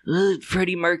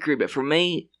Freddie Mercury, but for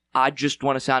me, I just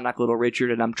want to sound like Little Richard,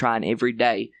 and I'm trying every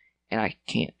day, and I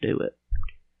can't do it.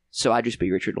 So I just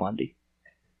be Richard Lundy.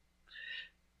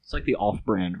 It's like the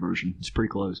off-brand version. It's pretty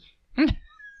close.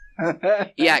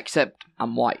 Yeah, except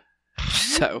I'm white.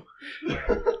 So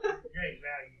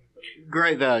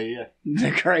great value, yeah.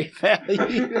 The great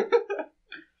value.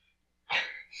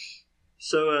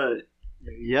 So,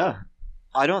 Yeah,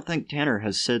 I don't think Tanner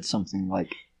has said something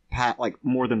like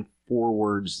more than 4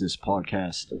 words this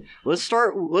podcast. Let's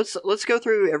start. Let's go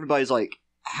through everybody's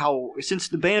how, since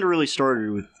the band really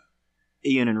started with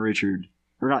Ian and Richard,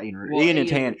 or not Ian, Well, Ian and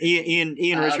Tan, Ian,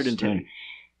 Richard and Tanner.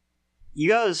 You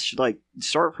guys should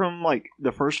start from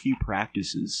the first few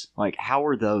practices. How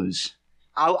are those?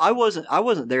 I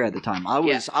wasn't there at the time. I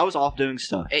was off doing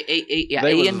stuff. Yeah,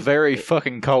 They was Ian, very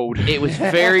fucking cold. it was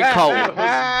very cold. It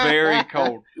was very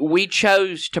cold. We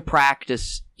chose to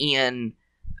practice in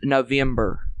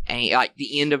November, and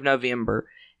the end of November,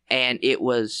 and it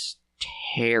was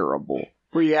terrible.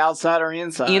 Were you outside or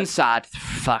inside? Inside,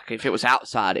 fuck. If it was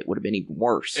outside, it would have been even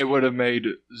worse. It would have made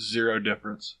zero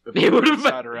difference if It it would was have-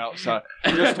 inside or outside.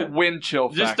 Just wind chill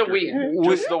factor. Just the wind.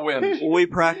 Just the wind. We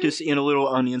practice in a little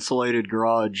uninsulated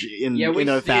garage in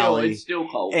O'Valley. It's still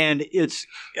cold. And it's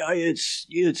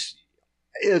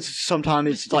sometimes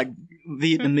it's like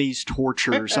Vietnamese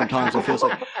torture. Sometimes it feels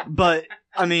like, but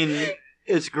I mean,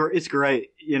 it's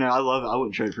great. I love it. I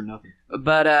wouldn't trade it for nothing.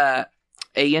 But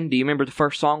Ian, do you remember the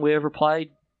first song we ever played?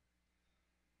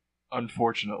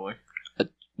 Unfortunately.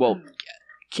 Well,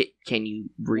 can you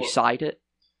recite it?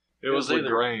 It was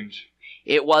LaGrange.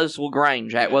 It was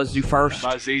LaGrange. That was the first.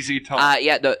 By ZZ Top.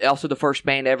 Also the first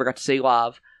band I ever got to see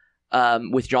live,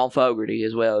 with John Fogerty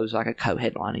as well. It was like a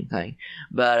co-headlining thing,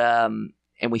 but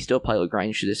and we still play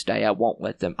LaGrange to this day. I won't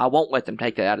let them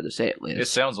take that out of the set list. It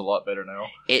sounds a lot better now.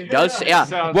 It does. Yeah.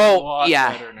 Sounds Well, a lot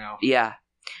yeah. better now. Yeah.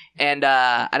 And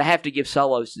I'd have to give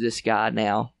solos to this guy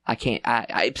now. I can't.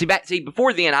 See,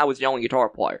 before then I was the only guitar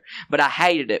player, but I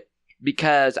hated it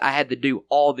because I had to do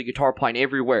all the guitar playing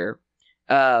everywhere.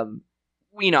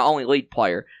 Only lead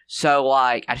player. So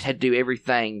I just had to do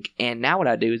everything. And now what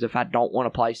I do is if I don't want to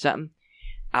play something,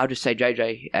 I'll just say,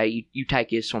 JJ, you take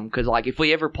this one. Because if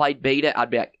we ever played Beat It, I'd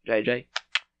be like, JJ,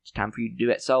 it's time for you to do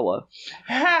that solo.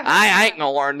 I ain't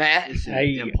gonna learn that.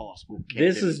 Hey, Impossible. Can't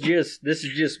This do is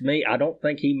just me. I don't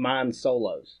think he minds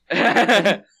solos.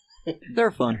 it. They're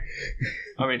fun.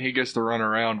 I mean, he gets to run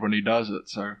around when he does it,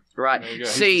 so. Right. There you go.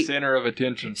 He's See, the center of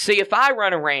attention. if I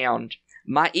run around,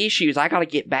 my issue is I got to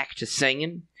get back to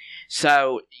singing.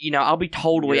 So, I'll be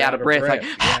totally You're out of breath. Like,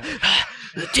 yeah.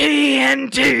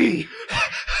 TNT!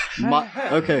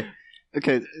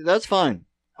 Okay, that's fine.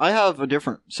 I have a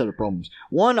different set of problems.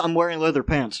 One, I'm wearing leather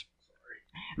pants.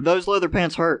 Those leather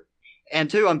pants hurt. And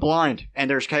 2, I'm blind, and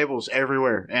there's cables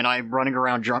everywhere, and I'm running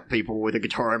around drunk people with a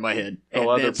guitar in my head. The And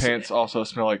leather it's- pants also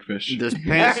smell like fish. The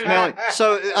pants smell like...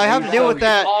 So I have to deal with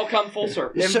that. All come full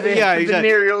circle. So, yeah, exactly.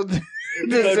 Venereal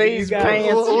disease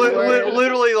pants.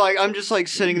 Literally, I'm just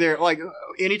sitting there.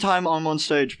 Anytime I'm on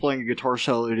stage playing a guitar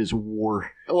solo, it is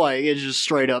war. It's just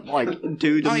straight up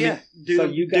do the So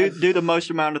you guys- do the most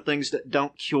amount of things that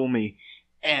don't kill me,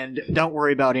 and don't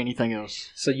worry about anything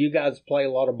else. So you guys play a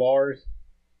lot of bars.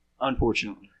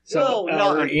 Unfortunately, So No,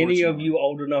 not are any of unfortunately. you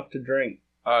old enough to drink?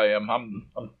 I am. I'm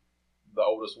the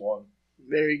oldest one.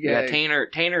 There you go. Yeah,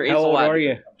 Tanner is How old alive. are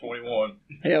you? I'm 21.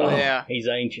 Hell Oh, yeah. He's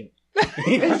ancient.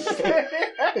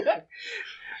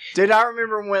 Dude, I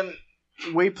remember when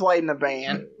we played in the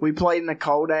band. We played in the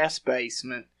cold ass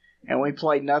basement, and we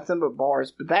played nothing but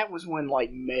bars. But that was when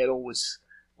metal was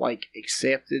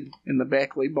accepted in the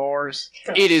Beckley bars.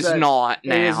 It is So- not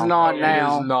now. It is not It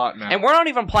now. is not now. And we're not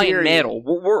even playing Period. metal.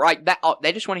 We're like that.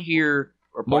 They just want to hear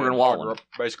We're playing Morgan hard Wallen. rock,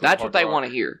 basically That's hard what they rock. want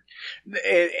to hear.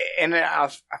 And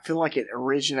I feel like it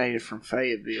originated from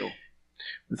Fayetteville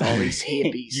with all these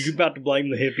hippies. You about to blame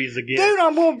the hippies again? Dude,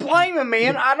 I'm gonna blame him,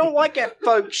 man. I don't like that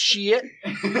folk shit.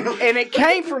 And it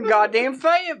came from goddamn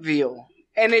Fayetteville.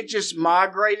 And it just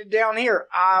migrated down here.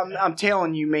 I'm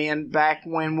telling you, man, back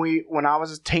when I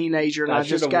was a teenager and I I should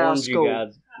just have got out of warned you school.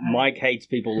 guys. Mike hates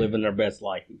people living their best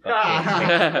life. He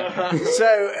fucking hates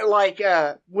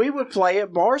So we would play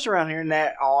at bars around here and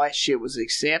all that shit was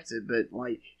accepted, but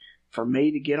for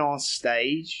me to get on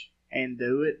stage and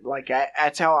do it,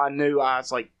 that's how I knew I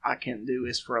was I can't do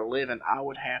this for a living. I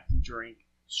would have to drink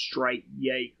straight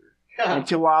Jaeger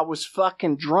until I was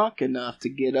fucking drunk enough to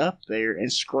get up there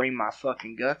and scream my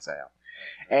fucking guts out.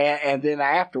 And then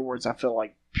afterwards I felt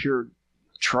like pure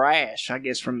trash, I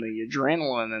guess, from the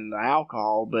adrenaline and the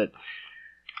alcohol. But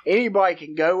anybody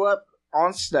can go up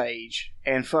on stage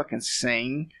and fucking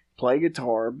sing, play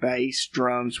guitar, bass,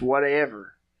 drums,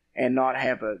 whatever, and not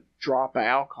have a drop of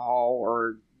alcohol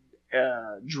or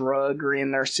drug or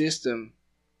in their system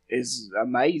is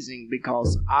amazing,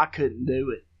 because I couldn't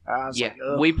do it. I was Yeah,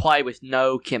 ugh. we play with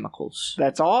no chemicals.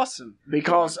 That's awesome,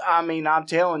 because I'm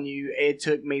telling you, it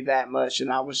took me that much,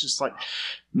 and I was just like,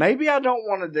 maybe I don't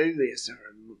want to do this.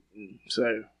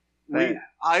 So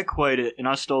I equate it, and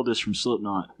I stole this from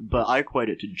Slipknot, but I equate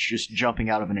it to just jumping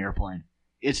out of an airplane.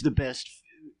 it's the best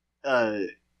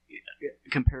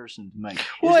comparison to make.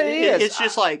 Well, it is. It's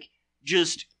just like,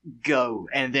 just go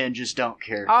and then just don't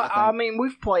care. I mean,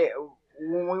 we've played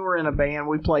when we were in a band.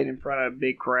 We played in front of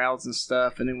big crowds and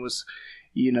stuff, and it was,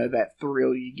 that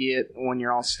thrill you get when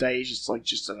you're on stage. It's like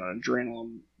just an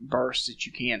adrenaline burst that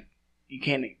you can't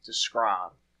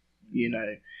describe.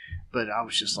 But I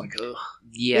was just like, ugh.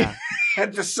 Yeah.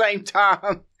 At the same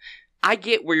time, I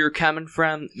get where you're coming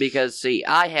from because, see,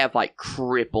 I have, like,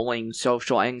 crippling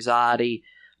social anxiety.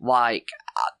 Like,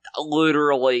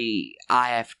 literally, I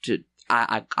have to...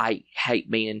 I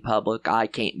hate being in public. I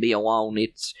can't be alone.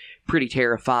 It's pretty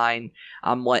terrifying.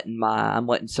 I'm letting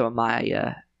some of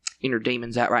my inner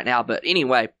demons out right now. But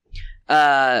anyway,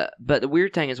 but the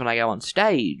weird thing is when I go on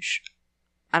stage,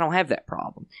 I don't have that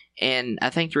problem. And I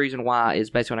think the reason why is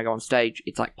basically when I go on stage,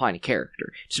 it's like playing a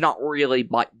character. It's not really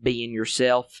like being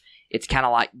yourself. It's kind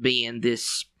of like being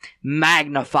this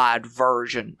magnified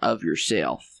version of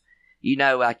yourself.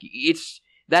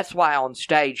 That's why on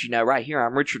stage, right here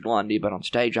I'm Richard Lundy, but on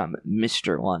stage I'm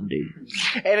Mr. Lundy.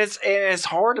 And it's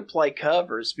hard to play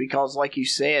covers because, like you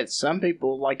said, some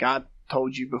people, like I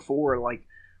told you before, like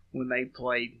when they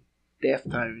played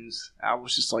Deftones, I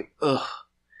was just like, ugh.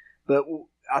 But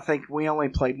I think we only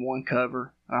played one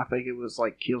cover. I think it was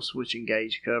like Killswitch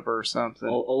Engage cover or something,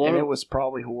 and it was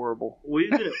probably horrible.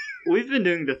 We've been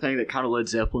doing the thing that kind of Led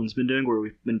Zeppelin's been doing, where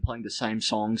we've been playing the same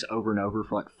songs over and over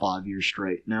for like 5 years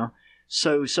straight now.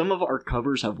 So some of our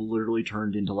covers have literally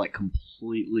turned into like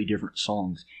completely different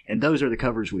songs, and those are the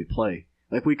covers we play.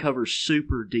 Like we cover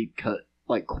super deep cut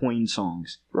like Queen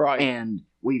songs, right? And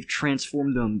we've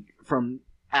transformed them from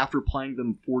after playing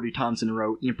them 40 times in a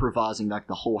row, improvising like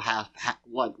the whole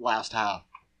like last half.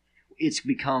 It's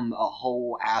become a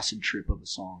whole acid trip of a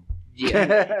song.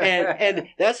 Yeah, and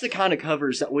that's the kind of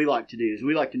covers that we like to do. Is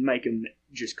we like to make them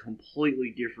just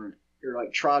completely different, or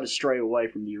like try to stray away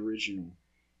from the original.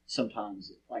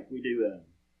 Sometimes, like we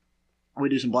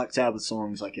do some Black Sabbath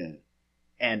songs,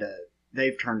 and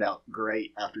they've turned out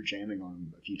great after jamming on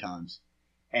them a few times,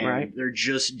 and right. They're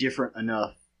just different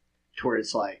enough to where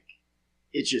it's like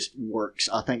it just works,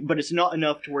 I think. But it's not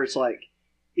enough to where it's like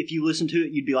if you listen to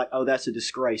it, you'd be like, oh, that's a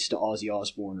disgrace to Ozzy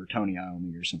Osbourne or Tony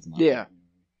Iommi or something like that.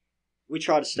 We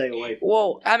try to stay away from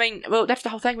Well, that's the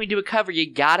whole thing. When you do a cover, you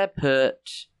gotta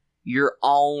put your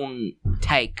own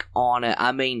take on it.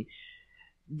 I mean,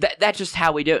 that's just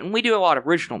how we do it. And we do a lot of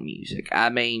original music. I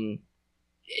mean,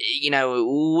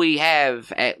 we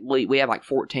have like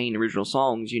 14 original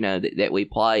songs, that we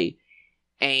play.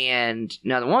 And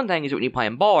now the one thing is that when you play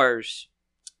in bars,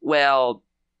 well,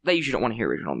 they usually don't want to hear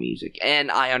original music. And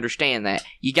I understand that.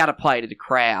 You got to play to the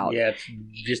crowd. Yeah, it's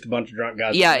just a bunch of drunk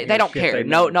guys. Yeah, they don't care.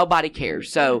 Nobody cares.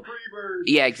 So,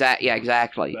 yeah,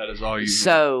 exactly. That is all you do.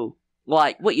 So,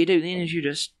 like, what you do then is you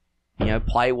just,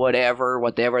 play whatever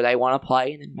they want to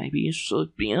play, and then maybe you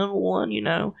slip in one,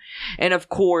 And, of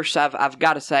course, I've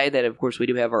got to say that, of course, we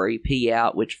do have our EP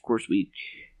out, which, of course,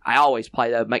 I always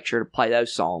make sure to play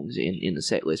those songs in the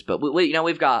set list. But,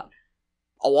 we've got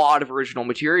a lot of original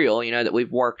material, that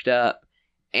we've worked up,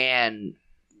 and,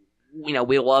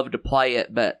 we love to play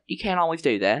it, but you can't always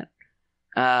do that.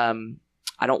 I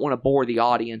don't want to bore the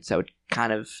audience. That would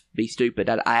kind of be stupid.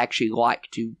 I'd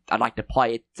like to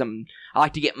play it I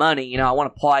like to get money, I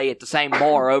want to play at the same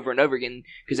bar over and over again,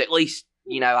 because at least,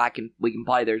 we can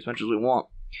play there as much as we want.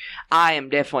 I am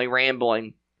definitely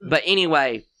rambling, but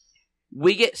anyway,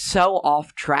 we get so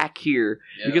off track here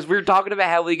because we're talking about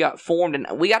how we got formed, and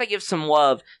we got to give some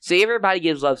love. See, everybody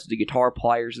gives love to the guitar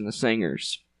players and the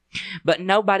singers, but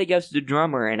nobody goes to the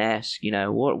drummer and asks,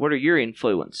 what are your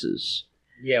influences?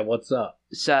 Yeah, what's up?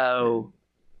 So,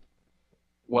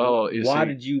 well, why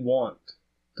did you want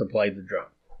to play the drum?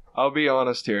 I'll be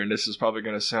honest here, and this is probably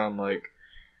going to sound like,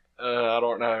 I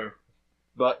don't know,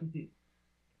 but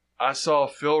I saw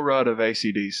Phil Rudd of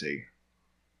AC/DC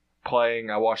playing.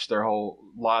 I watched their whole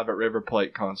live at River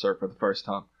Plate concert for the first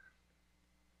time.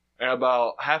 And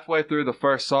about halfway through the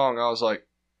first song, I was like,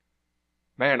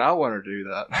 man, I want to do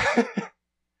that.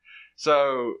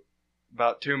 So,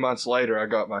 about 2 months later, I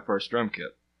got my first drum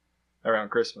kit around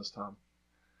Christmas time.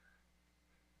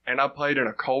 And I played in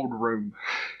a cold room.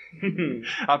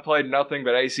 I played nothing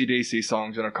but AC/DC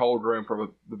songs in a cold room for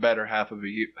the better half a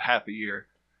year.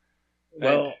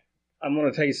 Well, I'm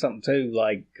going to tell you something, too.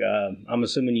 Like, I'm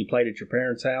assuming you played at your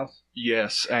parents' house?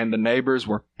 Yes, and the neighbors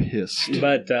were pissed.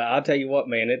 But I'll tell you what,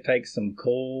 man, it takes some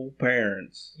cool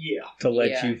parents to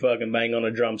let you fucking bang on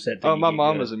a drum set. Oh, my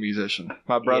mom is a musician.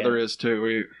 My brother is,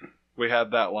 too. We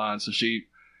have that line, so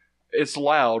it's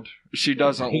loud. She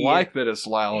doesn't Yeah. like that it's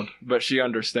loud, but she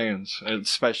understands,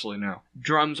 especially now.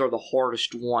 Drums are the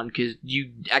hardest one because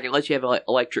unless you have an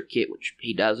electric kit, which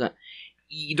he doesn't,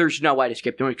 there's no way to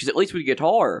skip doing it. Because at least with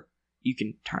guitar, you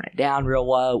can turn it down real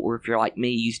low, or if you're like me,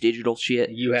 use digital shit.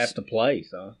 You have to play,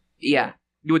 so. Yeah.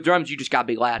 With drums, you just gotta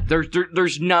be loud.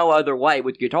 There's no other way.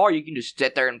 With guitar, you can just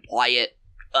sit there and play it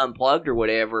unplugged or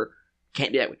whatever.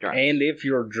 Can't do that with drums. And if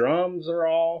your drums are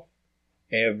off,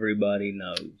 everybody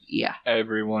knows. Yeah.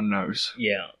 Everyone knows.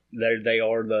 Yeah, they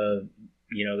are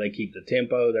they keep the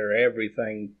tempo. They're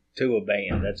everything to a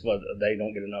band. That's what they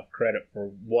don't get enough credit for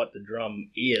what the drum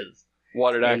is.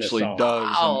 What it In the actually song.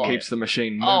 does Oh. and keeps the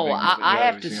machine moving.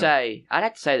 I'd have to say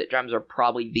that drums are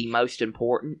probably the most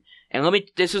important. And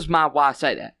this is why I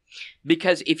say that.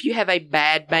 Because if you have a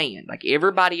bad band, like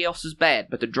everybody else is bad,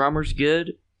 but the drummer's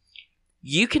good,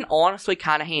 you can honestly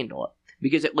kind of handle it.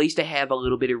 Because at least they have a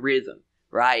little bit of rhythm,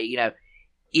 right? You know,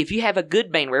 if you have a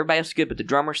good band where everybody else is good, but the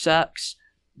drummer sucks,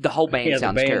 the whole band Yeah,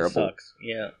 sounds the band terrible. sucks.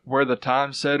 Yeah, We're the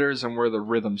time setters and we're the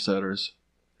rhythm setters.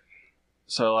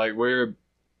 So like we're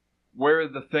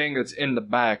the thing that's in the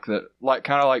back that like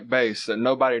kind of like bass that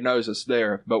nobody knows it's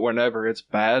there, but whenever it's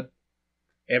bad,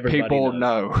 everybody people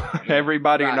knows. know.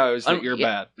 Everybody Right. knows that you're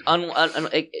Yeah.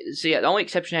 bad. See, the only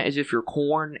exception to that is if you're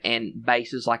Korn and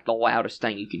bass is like the loudest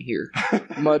thing you can hear.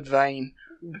 Mudvayne.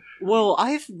 Well,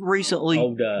 I've recently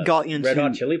Old got into. Red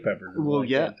Hot Chili Peppers. is Well, like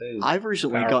yeah, that, too. I've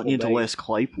recently Powerful gotten into bass. Les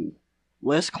Claypool.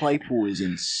 Les Claypool is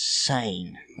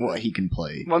insane what he can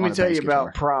play. Let me on a tell bass you guitar.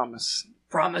 about Promise.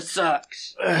 Promise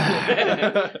sucks.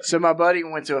 So my buddy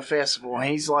went to a festival. And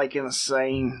he's like in the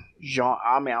same genre.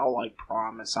 I mean, I like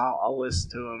Promise. I'll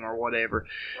listen to him or whatever.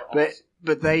 But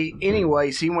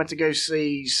anyways, he went to go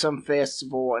see some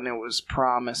festival and it was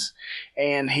Promise.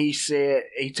 And he said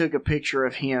he took a picture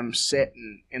of him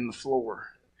sitting in the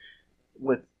floor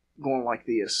with going like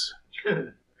this.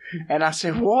 And I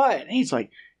said, what? And he's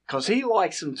like, because he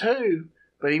likes them too.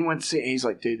 But he went to see, he's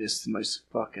like, dude, this is the most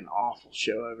fucking awful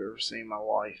show I've ever seen in my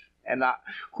life. And of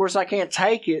course, I can't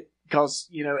take it because,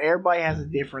 everybody has a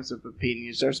difference of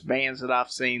opinions. There's bands that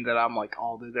I've seen that I'm like,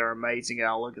 oh, dude, they're amazing. And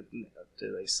I look at them,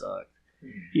 dude, they suck.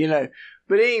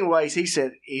 But anyways, he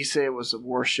said it was the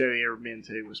worst show he ever been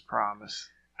to was Promise.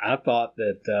 I thought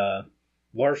that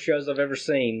worst shows I've ever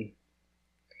seen.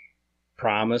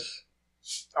 Promise.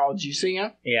 Oh, did you see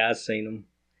him? Yeah, I've seen them.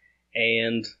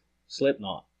 And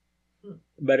Slipknot.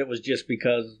 But it was just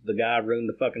because the guy ruined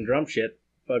the fucking drum shit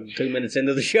fucking 2 minutes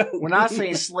into the show. When I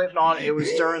seen Slipknot, it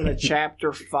was during the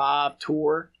Chapter 5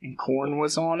 tour, and Korn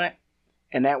was on it.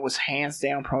 And that was hands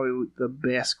down probably the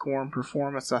best Korn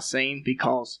performance I seen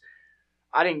because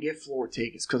I didn't get floor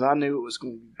tickets because I knew it was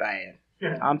going to be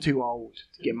bad. I'm too old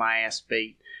to get my ass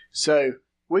beat. So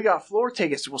we got floor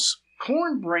tickets. Well,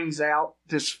 Korn brings out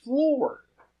this floor,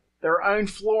 their own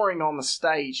flooring on the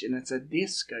stage, and it's a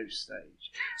disco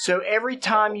stage. So every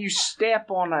time you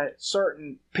step on a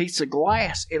certain piece of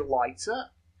glass, it lights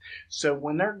up. So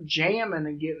when they're jamming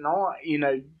and getting on,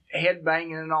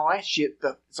 headbanging and all that shit,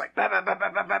 it's like bap, bap, bap,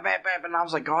 bap, bap, bap, bap, and I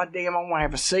was like, God damn, I'm gonna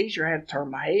have a seizure. I had to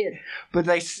turn my head. But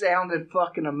they sounded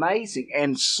fucking amazing.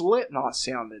 And Slipknot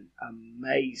sounded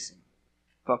amazing.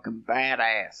 Fucking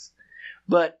badass.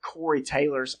 But Corey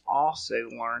Taylor's also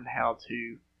learned how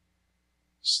to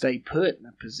stay put in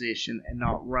a position and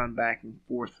not run back and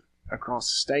forth across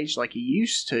the stage like he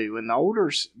used to in the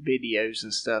older videos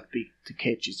and stuff to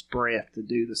catch his breath to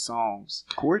do the songs.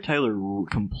 Corey Taylor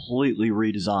completely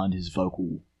redesigned his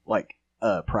vocal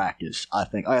practice. I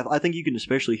think you can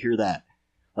especially hear that.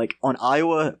 Like on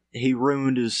Iowa, he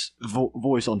ruined his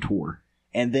voice on tour,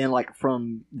 and then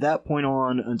from that point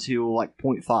on until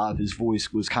point 5, his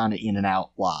voice was kind of in and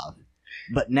out live.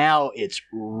 But now it's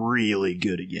really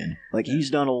good again.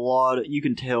 He's done a lot. You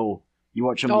can tell. You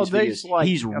watch some of these videos.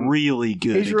 He's really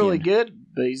good. He's really good,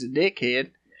 but he's a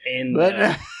dickhead. And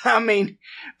But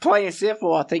playing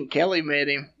simple, I think Kelly met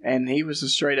him, and he was a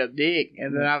straight up dick.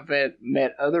 And then I've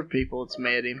met other people that's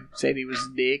met him, said he was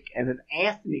a dick. And then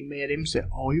Anthony met him, said,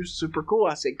 "Oh, he was super cool."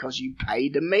 I said, "Because you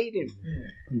paid to meet him."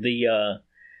 the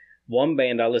one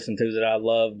band I listened to that I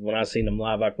loved when I seen them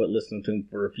live, I quit listening to them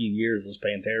for a few years, was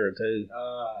Pantera too.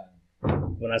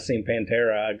 When I seen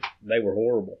Pantera, they were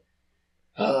horrible.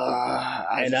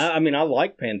 I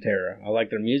like Pantera. I like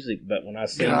their music, but when I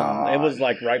seen them, it was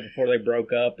right before they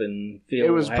broke up, and Phil It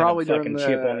was had probably a fucking during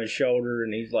chip the- on his shoulder,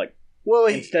 and he's like, Well,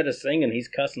 instead of singing, he's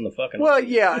cussing the fucking.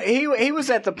 he was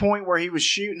at the point where he was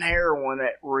shooting heroin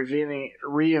at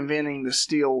reinventing the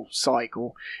steel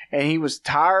cycle, and he was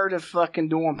tired of fucking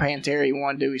doing Pantera. He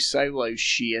wanted to do his solo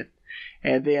shit,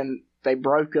 and then they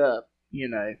broke up,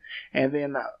 and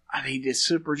then he did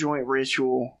Super Joint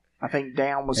Ritual, I think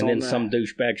Down was and on then that. some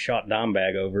douchebag shot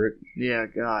Dimebag over it. Yeah,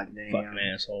 god damn. Fucking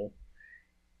asshole.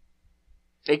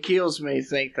 It kills me to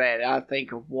think that. I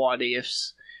think of what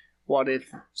ifs. What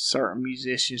if certain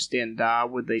musicians didn't die?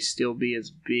 Would they still be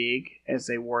as big as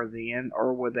they were then,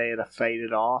 or would they have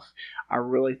faded off? I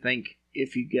really think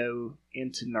if you go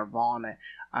into Nirvana,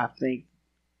 I think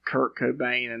Kurt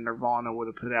Cobain and Nirvana would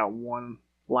have put out one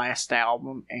last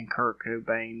album, and Kurt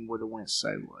Cobain would have went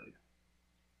solo.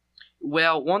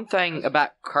 Well, one thing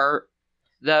about Kurt,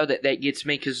 though, that gets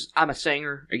me, because I'm a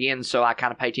singer, again, so I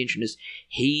kind of pay attention, is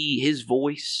his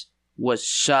voice was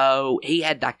so... He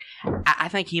had, like... I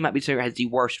think he might be the singer who has the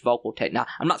worst vocal technique.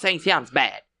 I'm not saying he sounds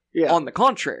bad. Yeah. On the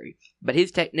contrary. But his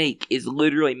technique is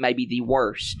literally maybe the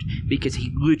worst, because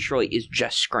he literally is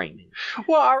just screaming.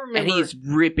 Well, I remember... And he's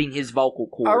ripping his vocal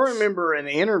cords. I remember an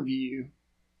interview.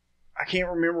 I can't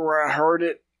remember where I heard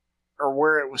it or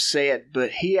where it was said,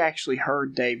 but he actually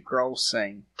heard Dave Grohl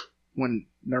sing when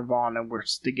Nirvana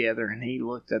was together, and he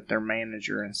looked at their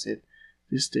manager and said,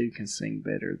 "This dude can sing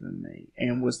better than me,"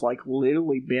 and was like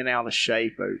literally bent out of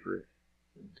shape over it.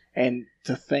 And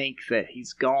to think that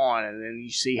he's gone, and then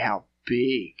you see how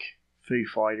big Foo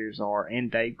Fighters are, and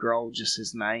Dave Grohl, just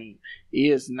his name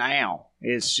is now.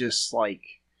 It's just like,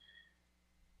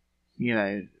 you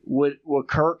know, would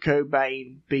Kurt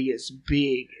Cobain be as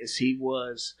big as he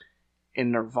was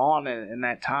in Nirvana in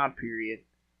that time period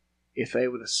if they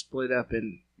would have split up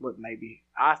and maybe?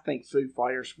 I think Foo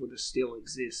Fighters would have still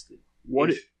existed. What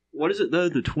is it though?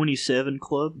 The 27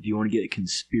 Club. If you want to get a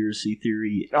conspiracy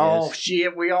theory. Oh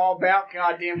shit, we all about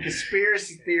goddamn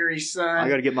conspiracy theories, son. I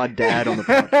got to get my dad on the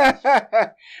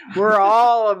podcast. We're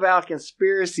all about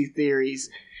conspiracy theories.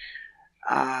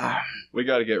 We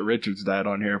got to get Richard's dad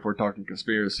on here if we're talking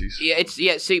conspiracies.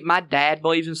 Yeah, see, my dad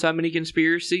believes in so many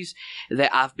conspiracies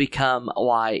that I've become,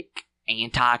 like,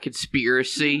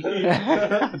 anti-conspiracy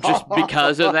just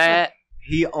because of that.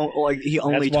 He only That's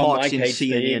why talks Mike in hates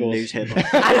the CNN Eagles. news headlines.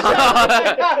 How's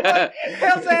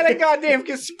that a goddamn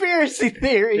conspiracy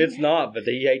theory? It's not, but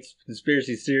he hates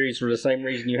conspiracy theories for the same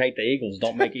reason you hate the Eagles.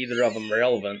 Don't make either of them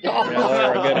relevant. You know,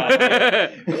 they're a good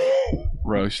idea.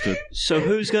 Roasted. So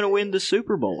who's going to win the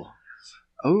Super Bowl?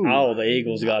 Oh, the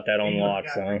Eagles got that on lock,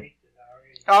 son.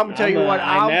 I'm gonna tell you what.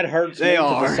 And that hurts me They to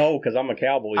are. the soul because I'm a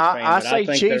Cowboys I fan, but say I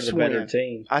think Chiefs they're the better win.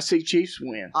 team. I see Chiefs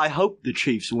win. I hope the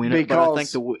Chiefs win it, but I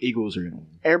think the Eagles are going to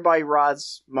win. Everybody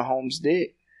rides Mahomes'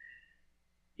 dick.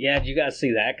 Yeah, did you guys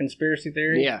see that conspiracy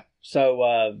theory? Yeah.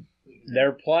 So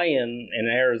they're playing in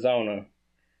Arizona.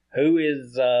 Who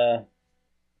is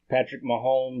Patrick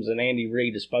Mahomes and Andy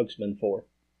Reid a spokesman for?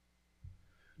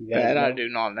 You guys That I know? do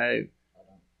not know.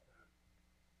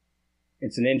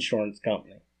 It's an insurance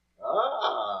company.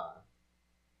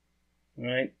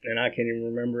 Right? And I can't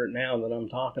even remember it now that I'm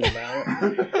talking about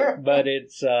it. But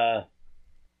it's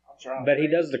but he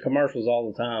does the commercials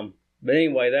all the time. But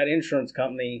anyway, that insurance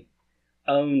company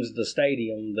owns the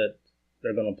stadium that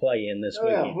they're going to play in this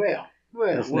weekend.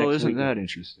 That's Well, next isn't weekend. that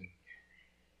interesting?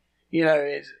 You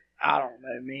know, I don't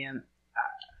know, man.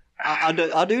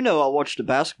 I do know I watched a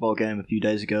basketball game a few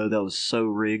days ago that was so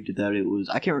rigged that it was...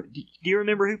 I can't... Do you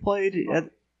remember who played?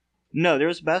 No, there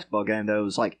was a basketball game that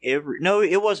was like every... No,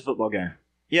 it was a football game.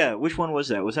 Yeah, which one was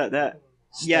that? Was that?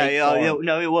 State Yeah, Farm.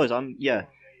 no, it was. Yeah,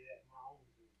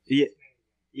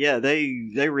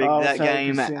 they rigged that so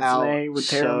game Cincinnati out would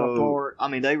tear 'em so... apart. I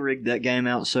mean, they rigged that game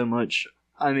out so much.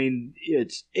 I mean,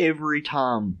 it's every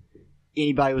time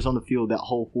anybody was on the field that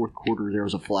whole fourth quarter, there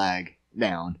was a flag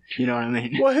down. You know what I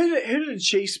mean? Well, who did the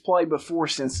Chiefs play before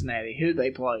Cincinnati? Who did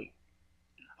they play?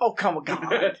 Oh, come on,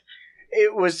 God.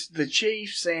 It was the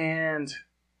Chiefs and...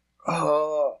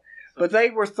 but they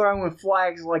were throwing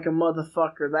flags like a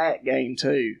motherfucker that game,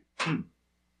 too.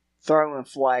 Throwing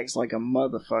flags like a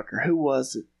motherfucker. Who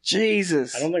was it?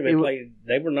 Jesus. I don't think they played.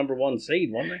 They were number one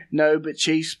seed, weren't they? No, but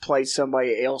Chiefs played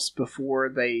somebody else before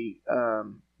they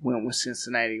went with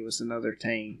Cincinnati. It was another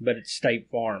team. But it's State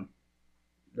Farm.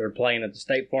 They're playing at the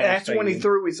State Farm That's Stadium. when he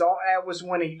threw his arm. That was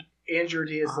when he injured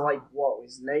his,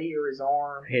 his knee or his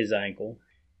arm. His ankle.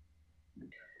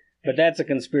 But that's a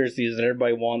conspiracy is that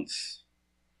everybody wants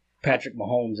Patrick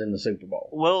Mahomes in the Super Bowl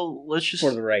Well, let's just...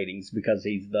 for the ratings because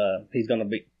he's going to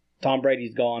be Tom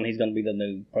Brady's gone. He's going to be the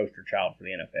new poster child for the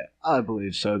NFL. I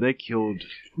believe so. They killed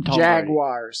Tom Brady.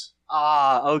 Jaguars.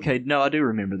 Okay. No, I do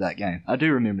remember that game.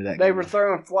 They They were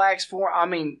throwing flags for. I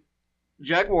mean,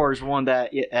 Jaguars won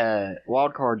that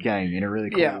wild card game in a really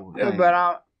cool thing.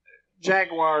 but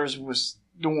Jaguars was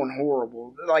doing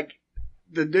horrible. Like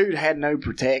the dude had no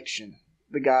protection.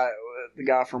 The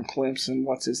guy from Clemson.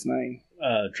 What's his name?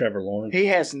 Trevor Lawrence. He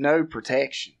has no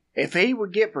protection. If he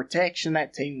would get protection,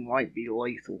 that team might be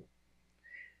lethal.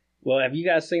 Well, have you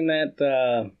guys seen that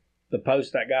the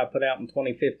post that guy put out in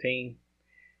 2015?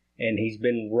 And he's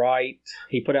been right.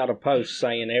 He put out a post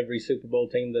saying every Super Bowl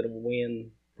team that will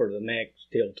win for the next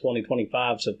till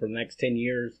 2025, so for the next 10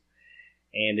 years.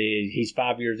 And he's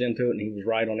 5 years into it, and he was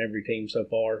right on every team so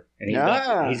far. And he's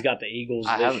got the Eagles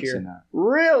I this haven't year. seen that.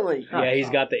 Really? Yeah,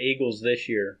 he's got the Eagles this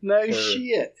year. No for-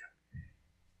 shit.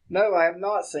 No, I have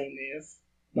not seen this.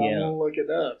 I'm Yeah. gonna look it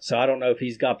up. So I don't know if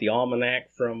he's got the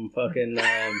almanac from fucking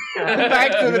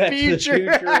Back to the Future.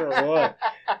 or what.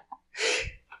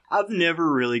 I've never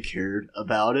really cared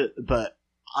about it, but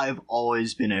I've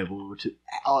always been able to.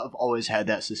 I've always had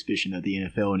that suspicion that the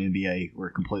NFL and NBA were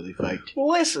completely faked. Well,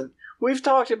 listen, we've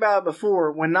talked about it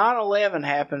before. When 9/11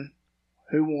 happened,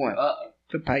 who won?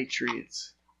 The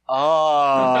Patriots.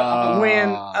 Oh.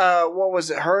 When what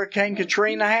was it? Hurricane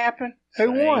Katrina happened.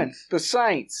 Who won? Saints. The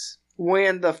Saints.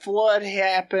 When the flood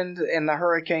happened and the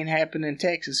hurricane happened in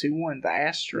Texas, who won? The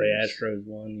Astros. The Astros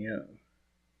won, yeah.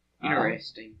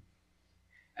 Interesting.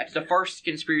 That's the first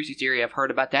conspiracy theory I've heard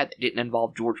about that didn't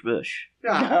involve George Bush.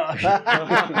 Well,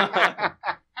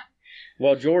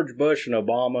 George Bush and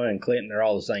Obama and Clinton, they're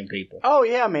all the same people. Oh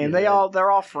yeah, man. Yeah.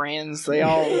 They're all friends. They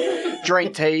all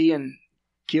drink tea and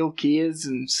kill kids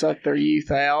and suck their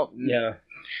youth out. And Yeah.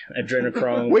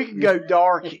 Adrenochrome. we can go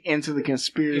dark into the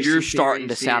conspiracy. You're starting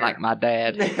to theories sound here. like my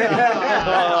dad.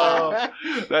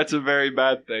 That's a very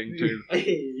bad thing, too.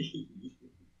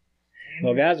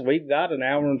 Well, guys, we've got an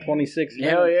hour and 26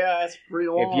 minutes. Hell yeah, that's pretty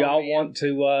long. If y'all man.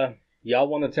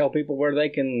 want to tell people where they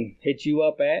can hit you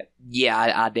up at? Yeah,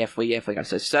 I definitely gonna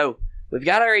say. So we've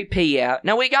got our EP out.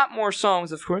 Now we got more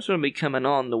songs, of course, that'll be coming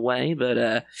on the way,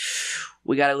 but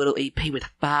we got a little EP with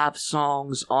 5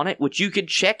 songs on it, which you could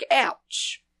check out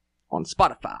on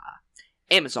Spotify,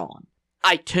 Amazon,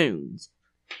 iTunes,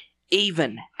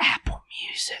 even Apple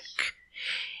Music.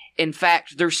 In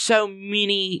fact, there's so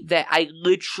many that I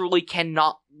literally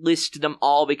cannot list them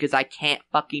all because I can't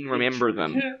fucking remember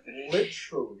them.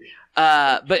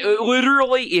 But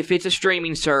literally, if it's a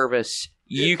streaming service,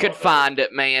 you could find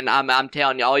it, man. I'm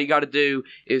telling you, all you got to do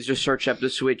is just search up the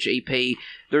Switch EP.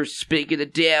 There's Speak of the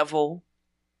Devil,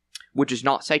 which is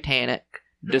not satanic,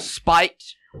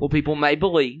 despite what people may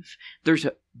believe. There's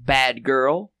Bad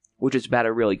Girl, which is about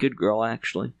a really good girl,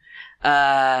 actually.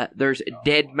 There's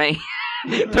Dead Man.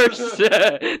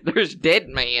 There's Dead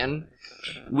Man,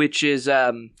 which is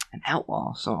an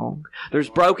outlaw song. There's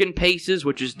Broken Pieces,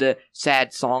 which is the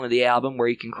sad song of the album where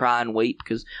you can cry and weep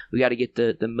because we got to get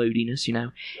the moodiness, you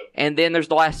know. And then there's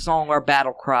the last song, our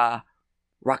battle cry,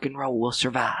 Rock and Roll Will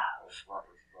Survive.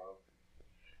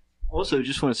 Also,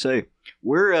 just want to say,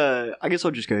 we're, I guess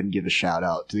I'll just go ahead and give a shout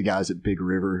out to the guys at Big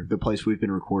River, the place we've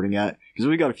been recording at, because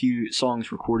we got a few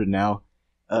songs recorded now.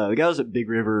 The guys at Big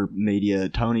River Media,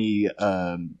 Tony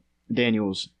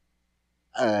Daniels,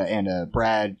 and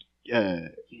Brad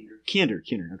Kinder. Okay. Can't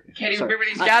even Sorry. remember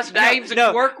these guys' names that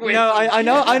you work with. No, I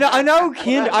know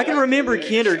Kinder. I can remember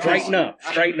Kinder. Straighten up.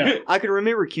 I can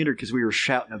remember Kinder because we were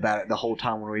shouting about it the whole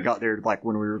time when we got there, like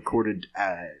when we recorded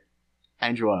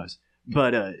Angel Eyes.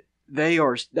 But they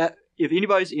are that. If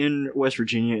anybody's in West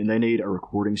Virginia and they need a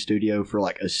recording studio for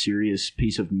like a serious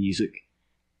piece of music,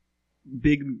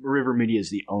 Big River Media is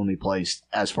the only place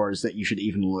as far as that you should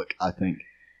even look, I think.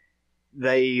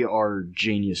 They are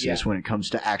geniuses when it comes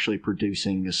to actually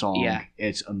producing a song. Yeah.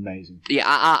 It's amazing. Yeah,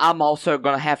 I'm also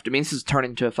gonna have to. I mean, this is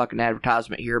turning into a fucking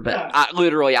advertisement here, but I'm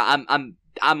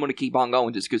gonna keep on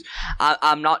going just because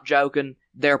I'm not joking.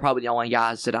 They're probably the only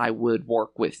guys that I would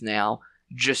work with now,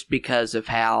 just because of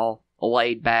how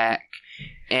laid back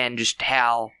and just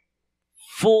how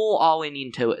full all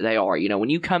into it they are. You know, when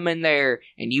you come in there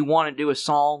and you want to do a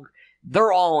song,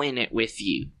 they're all in it with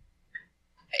you.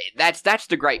 That's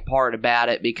the great part about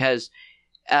it because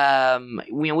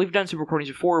we've done some recordings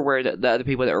before where the other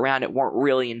people that were around it weren't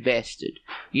really invested.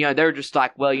 You know, they're just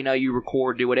like, well, you know, you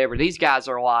record, do whatever. These guys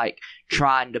are like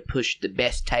trying to push the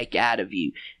best take out of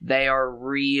you. They are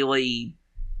really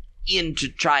into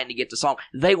trying to get the song.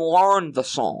 They learn the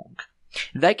song.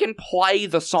 They can play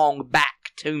the song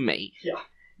back to me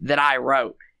that I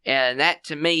wrote. And that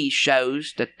to me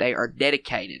shows that they are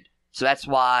dedicated. So that's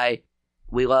why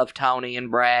we love Tony and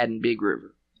Brad and Big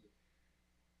River.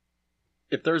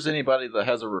 If there's anybody that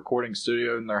has a recording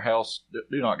studio in their house,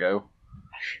 do not go.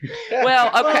 Well,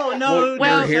 okay. Oh no!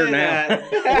 Well, don't here say now.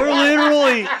 that.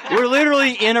 We're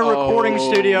literally in a recording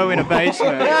studio in a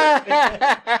basement.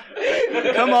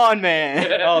 Come on,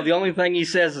 man. Oh, the only thing he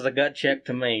says is a gut check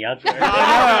to me. I swear.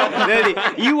 I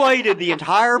know. You waited the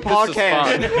entire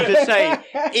podcast to say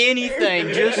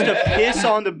anything just to piss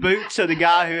on the boots of the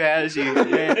guy who has you.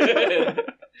 Man.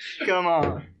 Come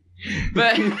on.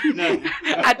 But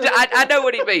I know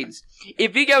what he means.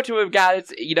 If you go to a guy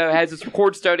that's has this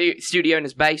record studio in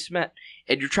his basement,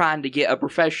 and you're trying to get a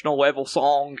professional level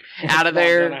song out of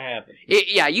there, Not gonna happen.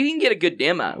 you can get a good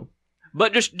demo.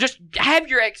 But just have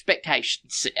your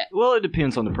expectations set. Well, it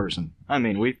depends on the person. I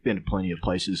mean, we've been to plenty of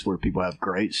places where people have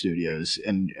great studios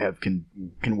and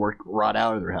can work right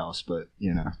out of their house. But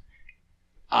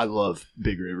I love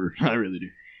Big River. I really do.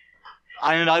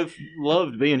 I've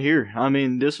loved being here. I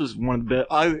mean, this was one of the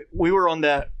best. We were on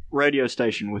that radio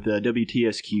station with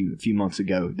WTSQ a few months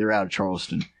ago. They're out of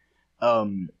Charleston,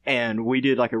 and we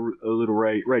did like a little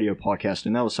radio podcast,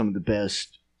 and that was some of the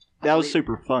best. That was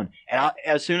super fun. And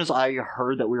as soon as I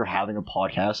heard that we were having a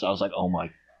podcast, I was like, oh my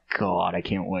God, I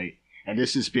can't wait. And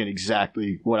this has been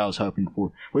exactly what I was hoping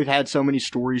for. We've had so many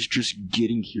stories just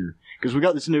getting here. Because we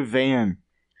got this new van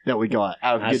that we got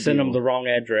out of I sent them the wrong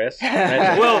address.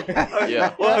 Well,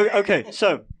 Yeah. well, okay,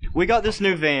 so we got this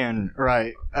new van,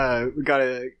 right? We got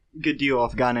a good deal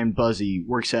off a guy named Buzzy,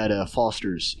 works at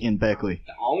Foster's in Beckley.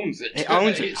 Owns it. He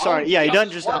owns it. Sorry, yeah, he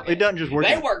doesn't just work.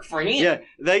 They work for him. Yeah,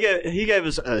 he gave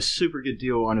us a super good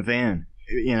deal on a van,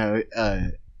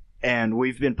 and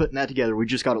we've been putting that together. We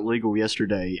just got it legal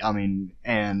yesterday. I mean,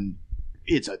 and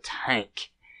it's a tank.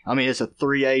 I mean, it's a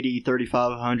 380,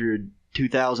 3500,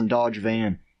 2000 Dodge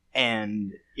van,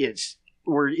 and it's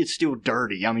still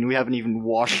dirty. I mean, we haven't even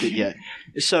washed it yet.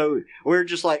 So we're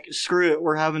just like, screw it.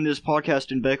 We're having this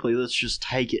podcast in Beckley. Let's just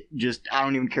take it. I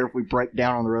don't even care if we break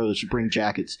down on the road. Let's just bring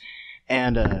jackets.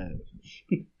 And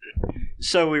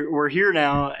so we're here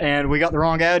now, and we got the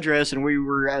wrong address, and we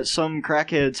were at some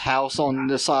crackhead's house on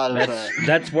the side of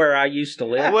That's where I used to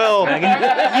live. Well,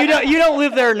 you don't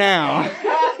live there now.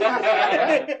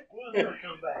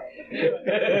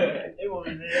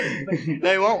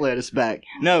 They won't let us back.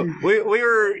 No, we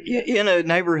were in a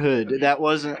neighborhood that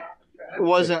wasn't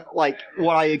like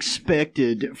what I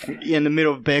expected in the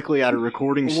middle of Beckley at a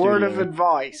recording studio. Word of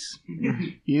advice: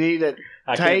 you need to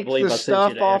I can't take believe the I sent stuff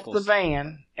you to off Eccles. the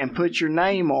van and put your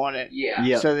name on it,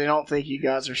 Yeah. so they don't think you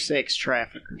guys are sex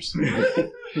traffickers.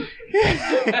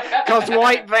 Because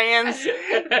white vans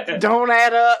don't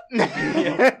add up.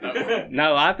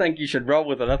 No, I think you should roll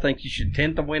with it. I think you should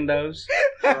tint the windows.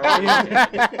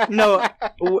 No,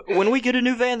 when we get a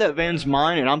new van, that van's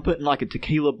mine, and I'm putting like a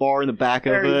tequila bar in the back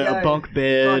of There you it, a go. bunk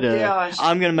bed. Oh, gosh.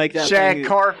 I'm gonna make that Shag thing.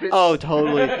 carpets. Oh,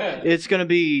 totally. It's gonna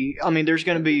be. I mean, there's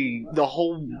gonna be the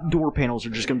whole door panels are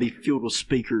just gonna be filled with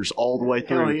speakers all the way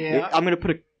through. Oh, yeah. I'm gonna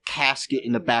put a casket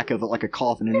in the back of it like a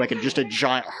coffin and make it just a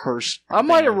giant hearse. I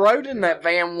might have van. rode in that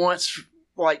van once,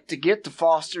 like to get to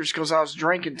Foster's because I was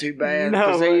drinking too bad. No,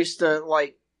 Because they used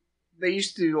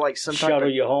to like some type Shuttle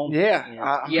of, you home. yeah.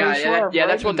 I'm pretty sure I've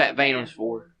That's rode what in that van was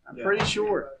for. I'm pretty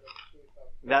sure.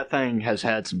 That thing has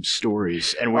had some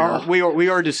stories, and Oh. we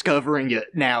are discovering it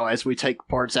now as we take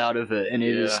parts out of it, and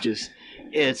it is just.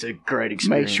 It's a great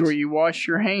experience. Make sure you wash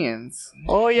your hands.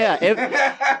 Oh yeah,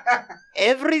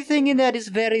 everything in that is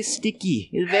very sticky.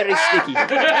 It's very sticky.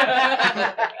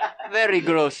 Very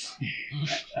gross.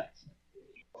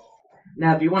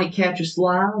 Now, if you want to catch us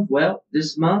live, well,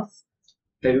 this month,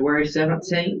 February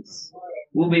 17th,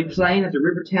 we'll be playing at the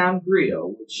Rivertown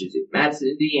Grill, which is in Madison,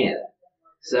 Indiana.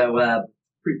 So,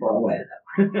 pretty far away,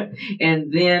 though.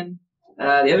 And then,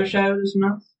 the other show this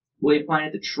month, we'll be playing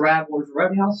at the Travelers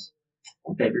Roadhouse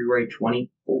on February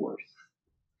 24th.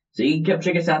 So you can come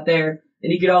check us out there.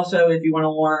 And you could also, if you want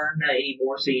to learn any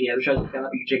more, see any other shows that come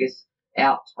up, you can check us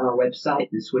out on our website,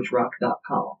 theswitchrock.com.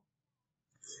 All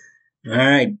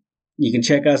right. You can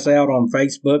check us out on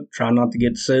Facebook, Try Not to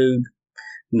Get Sued,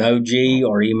 No G,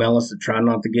 or email us at try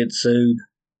not to get sued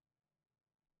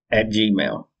at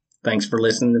Gmail. Thanks for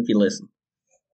listening if you listen.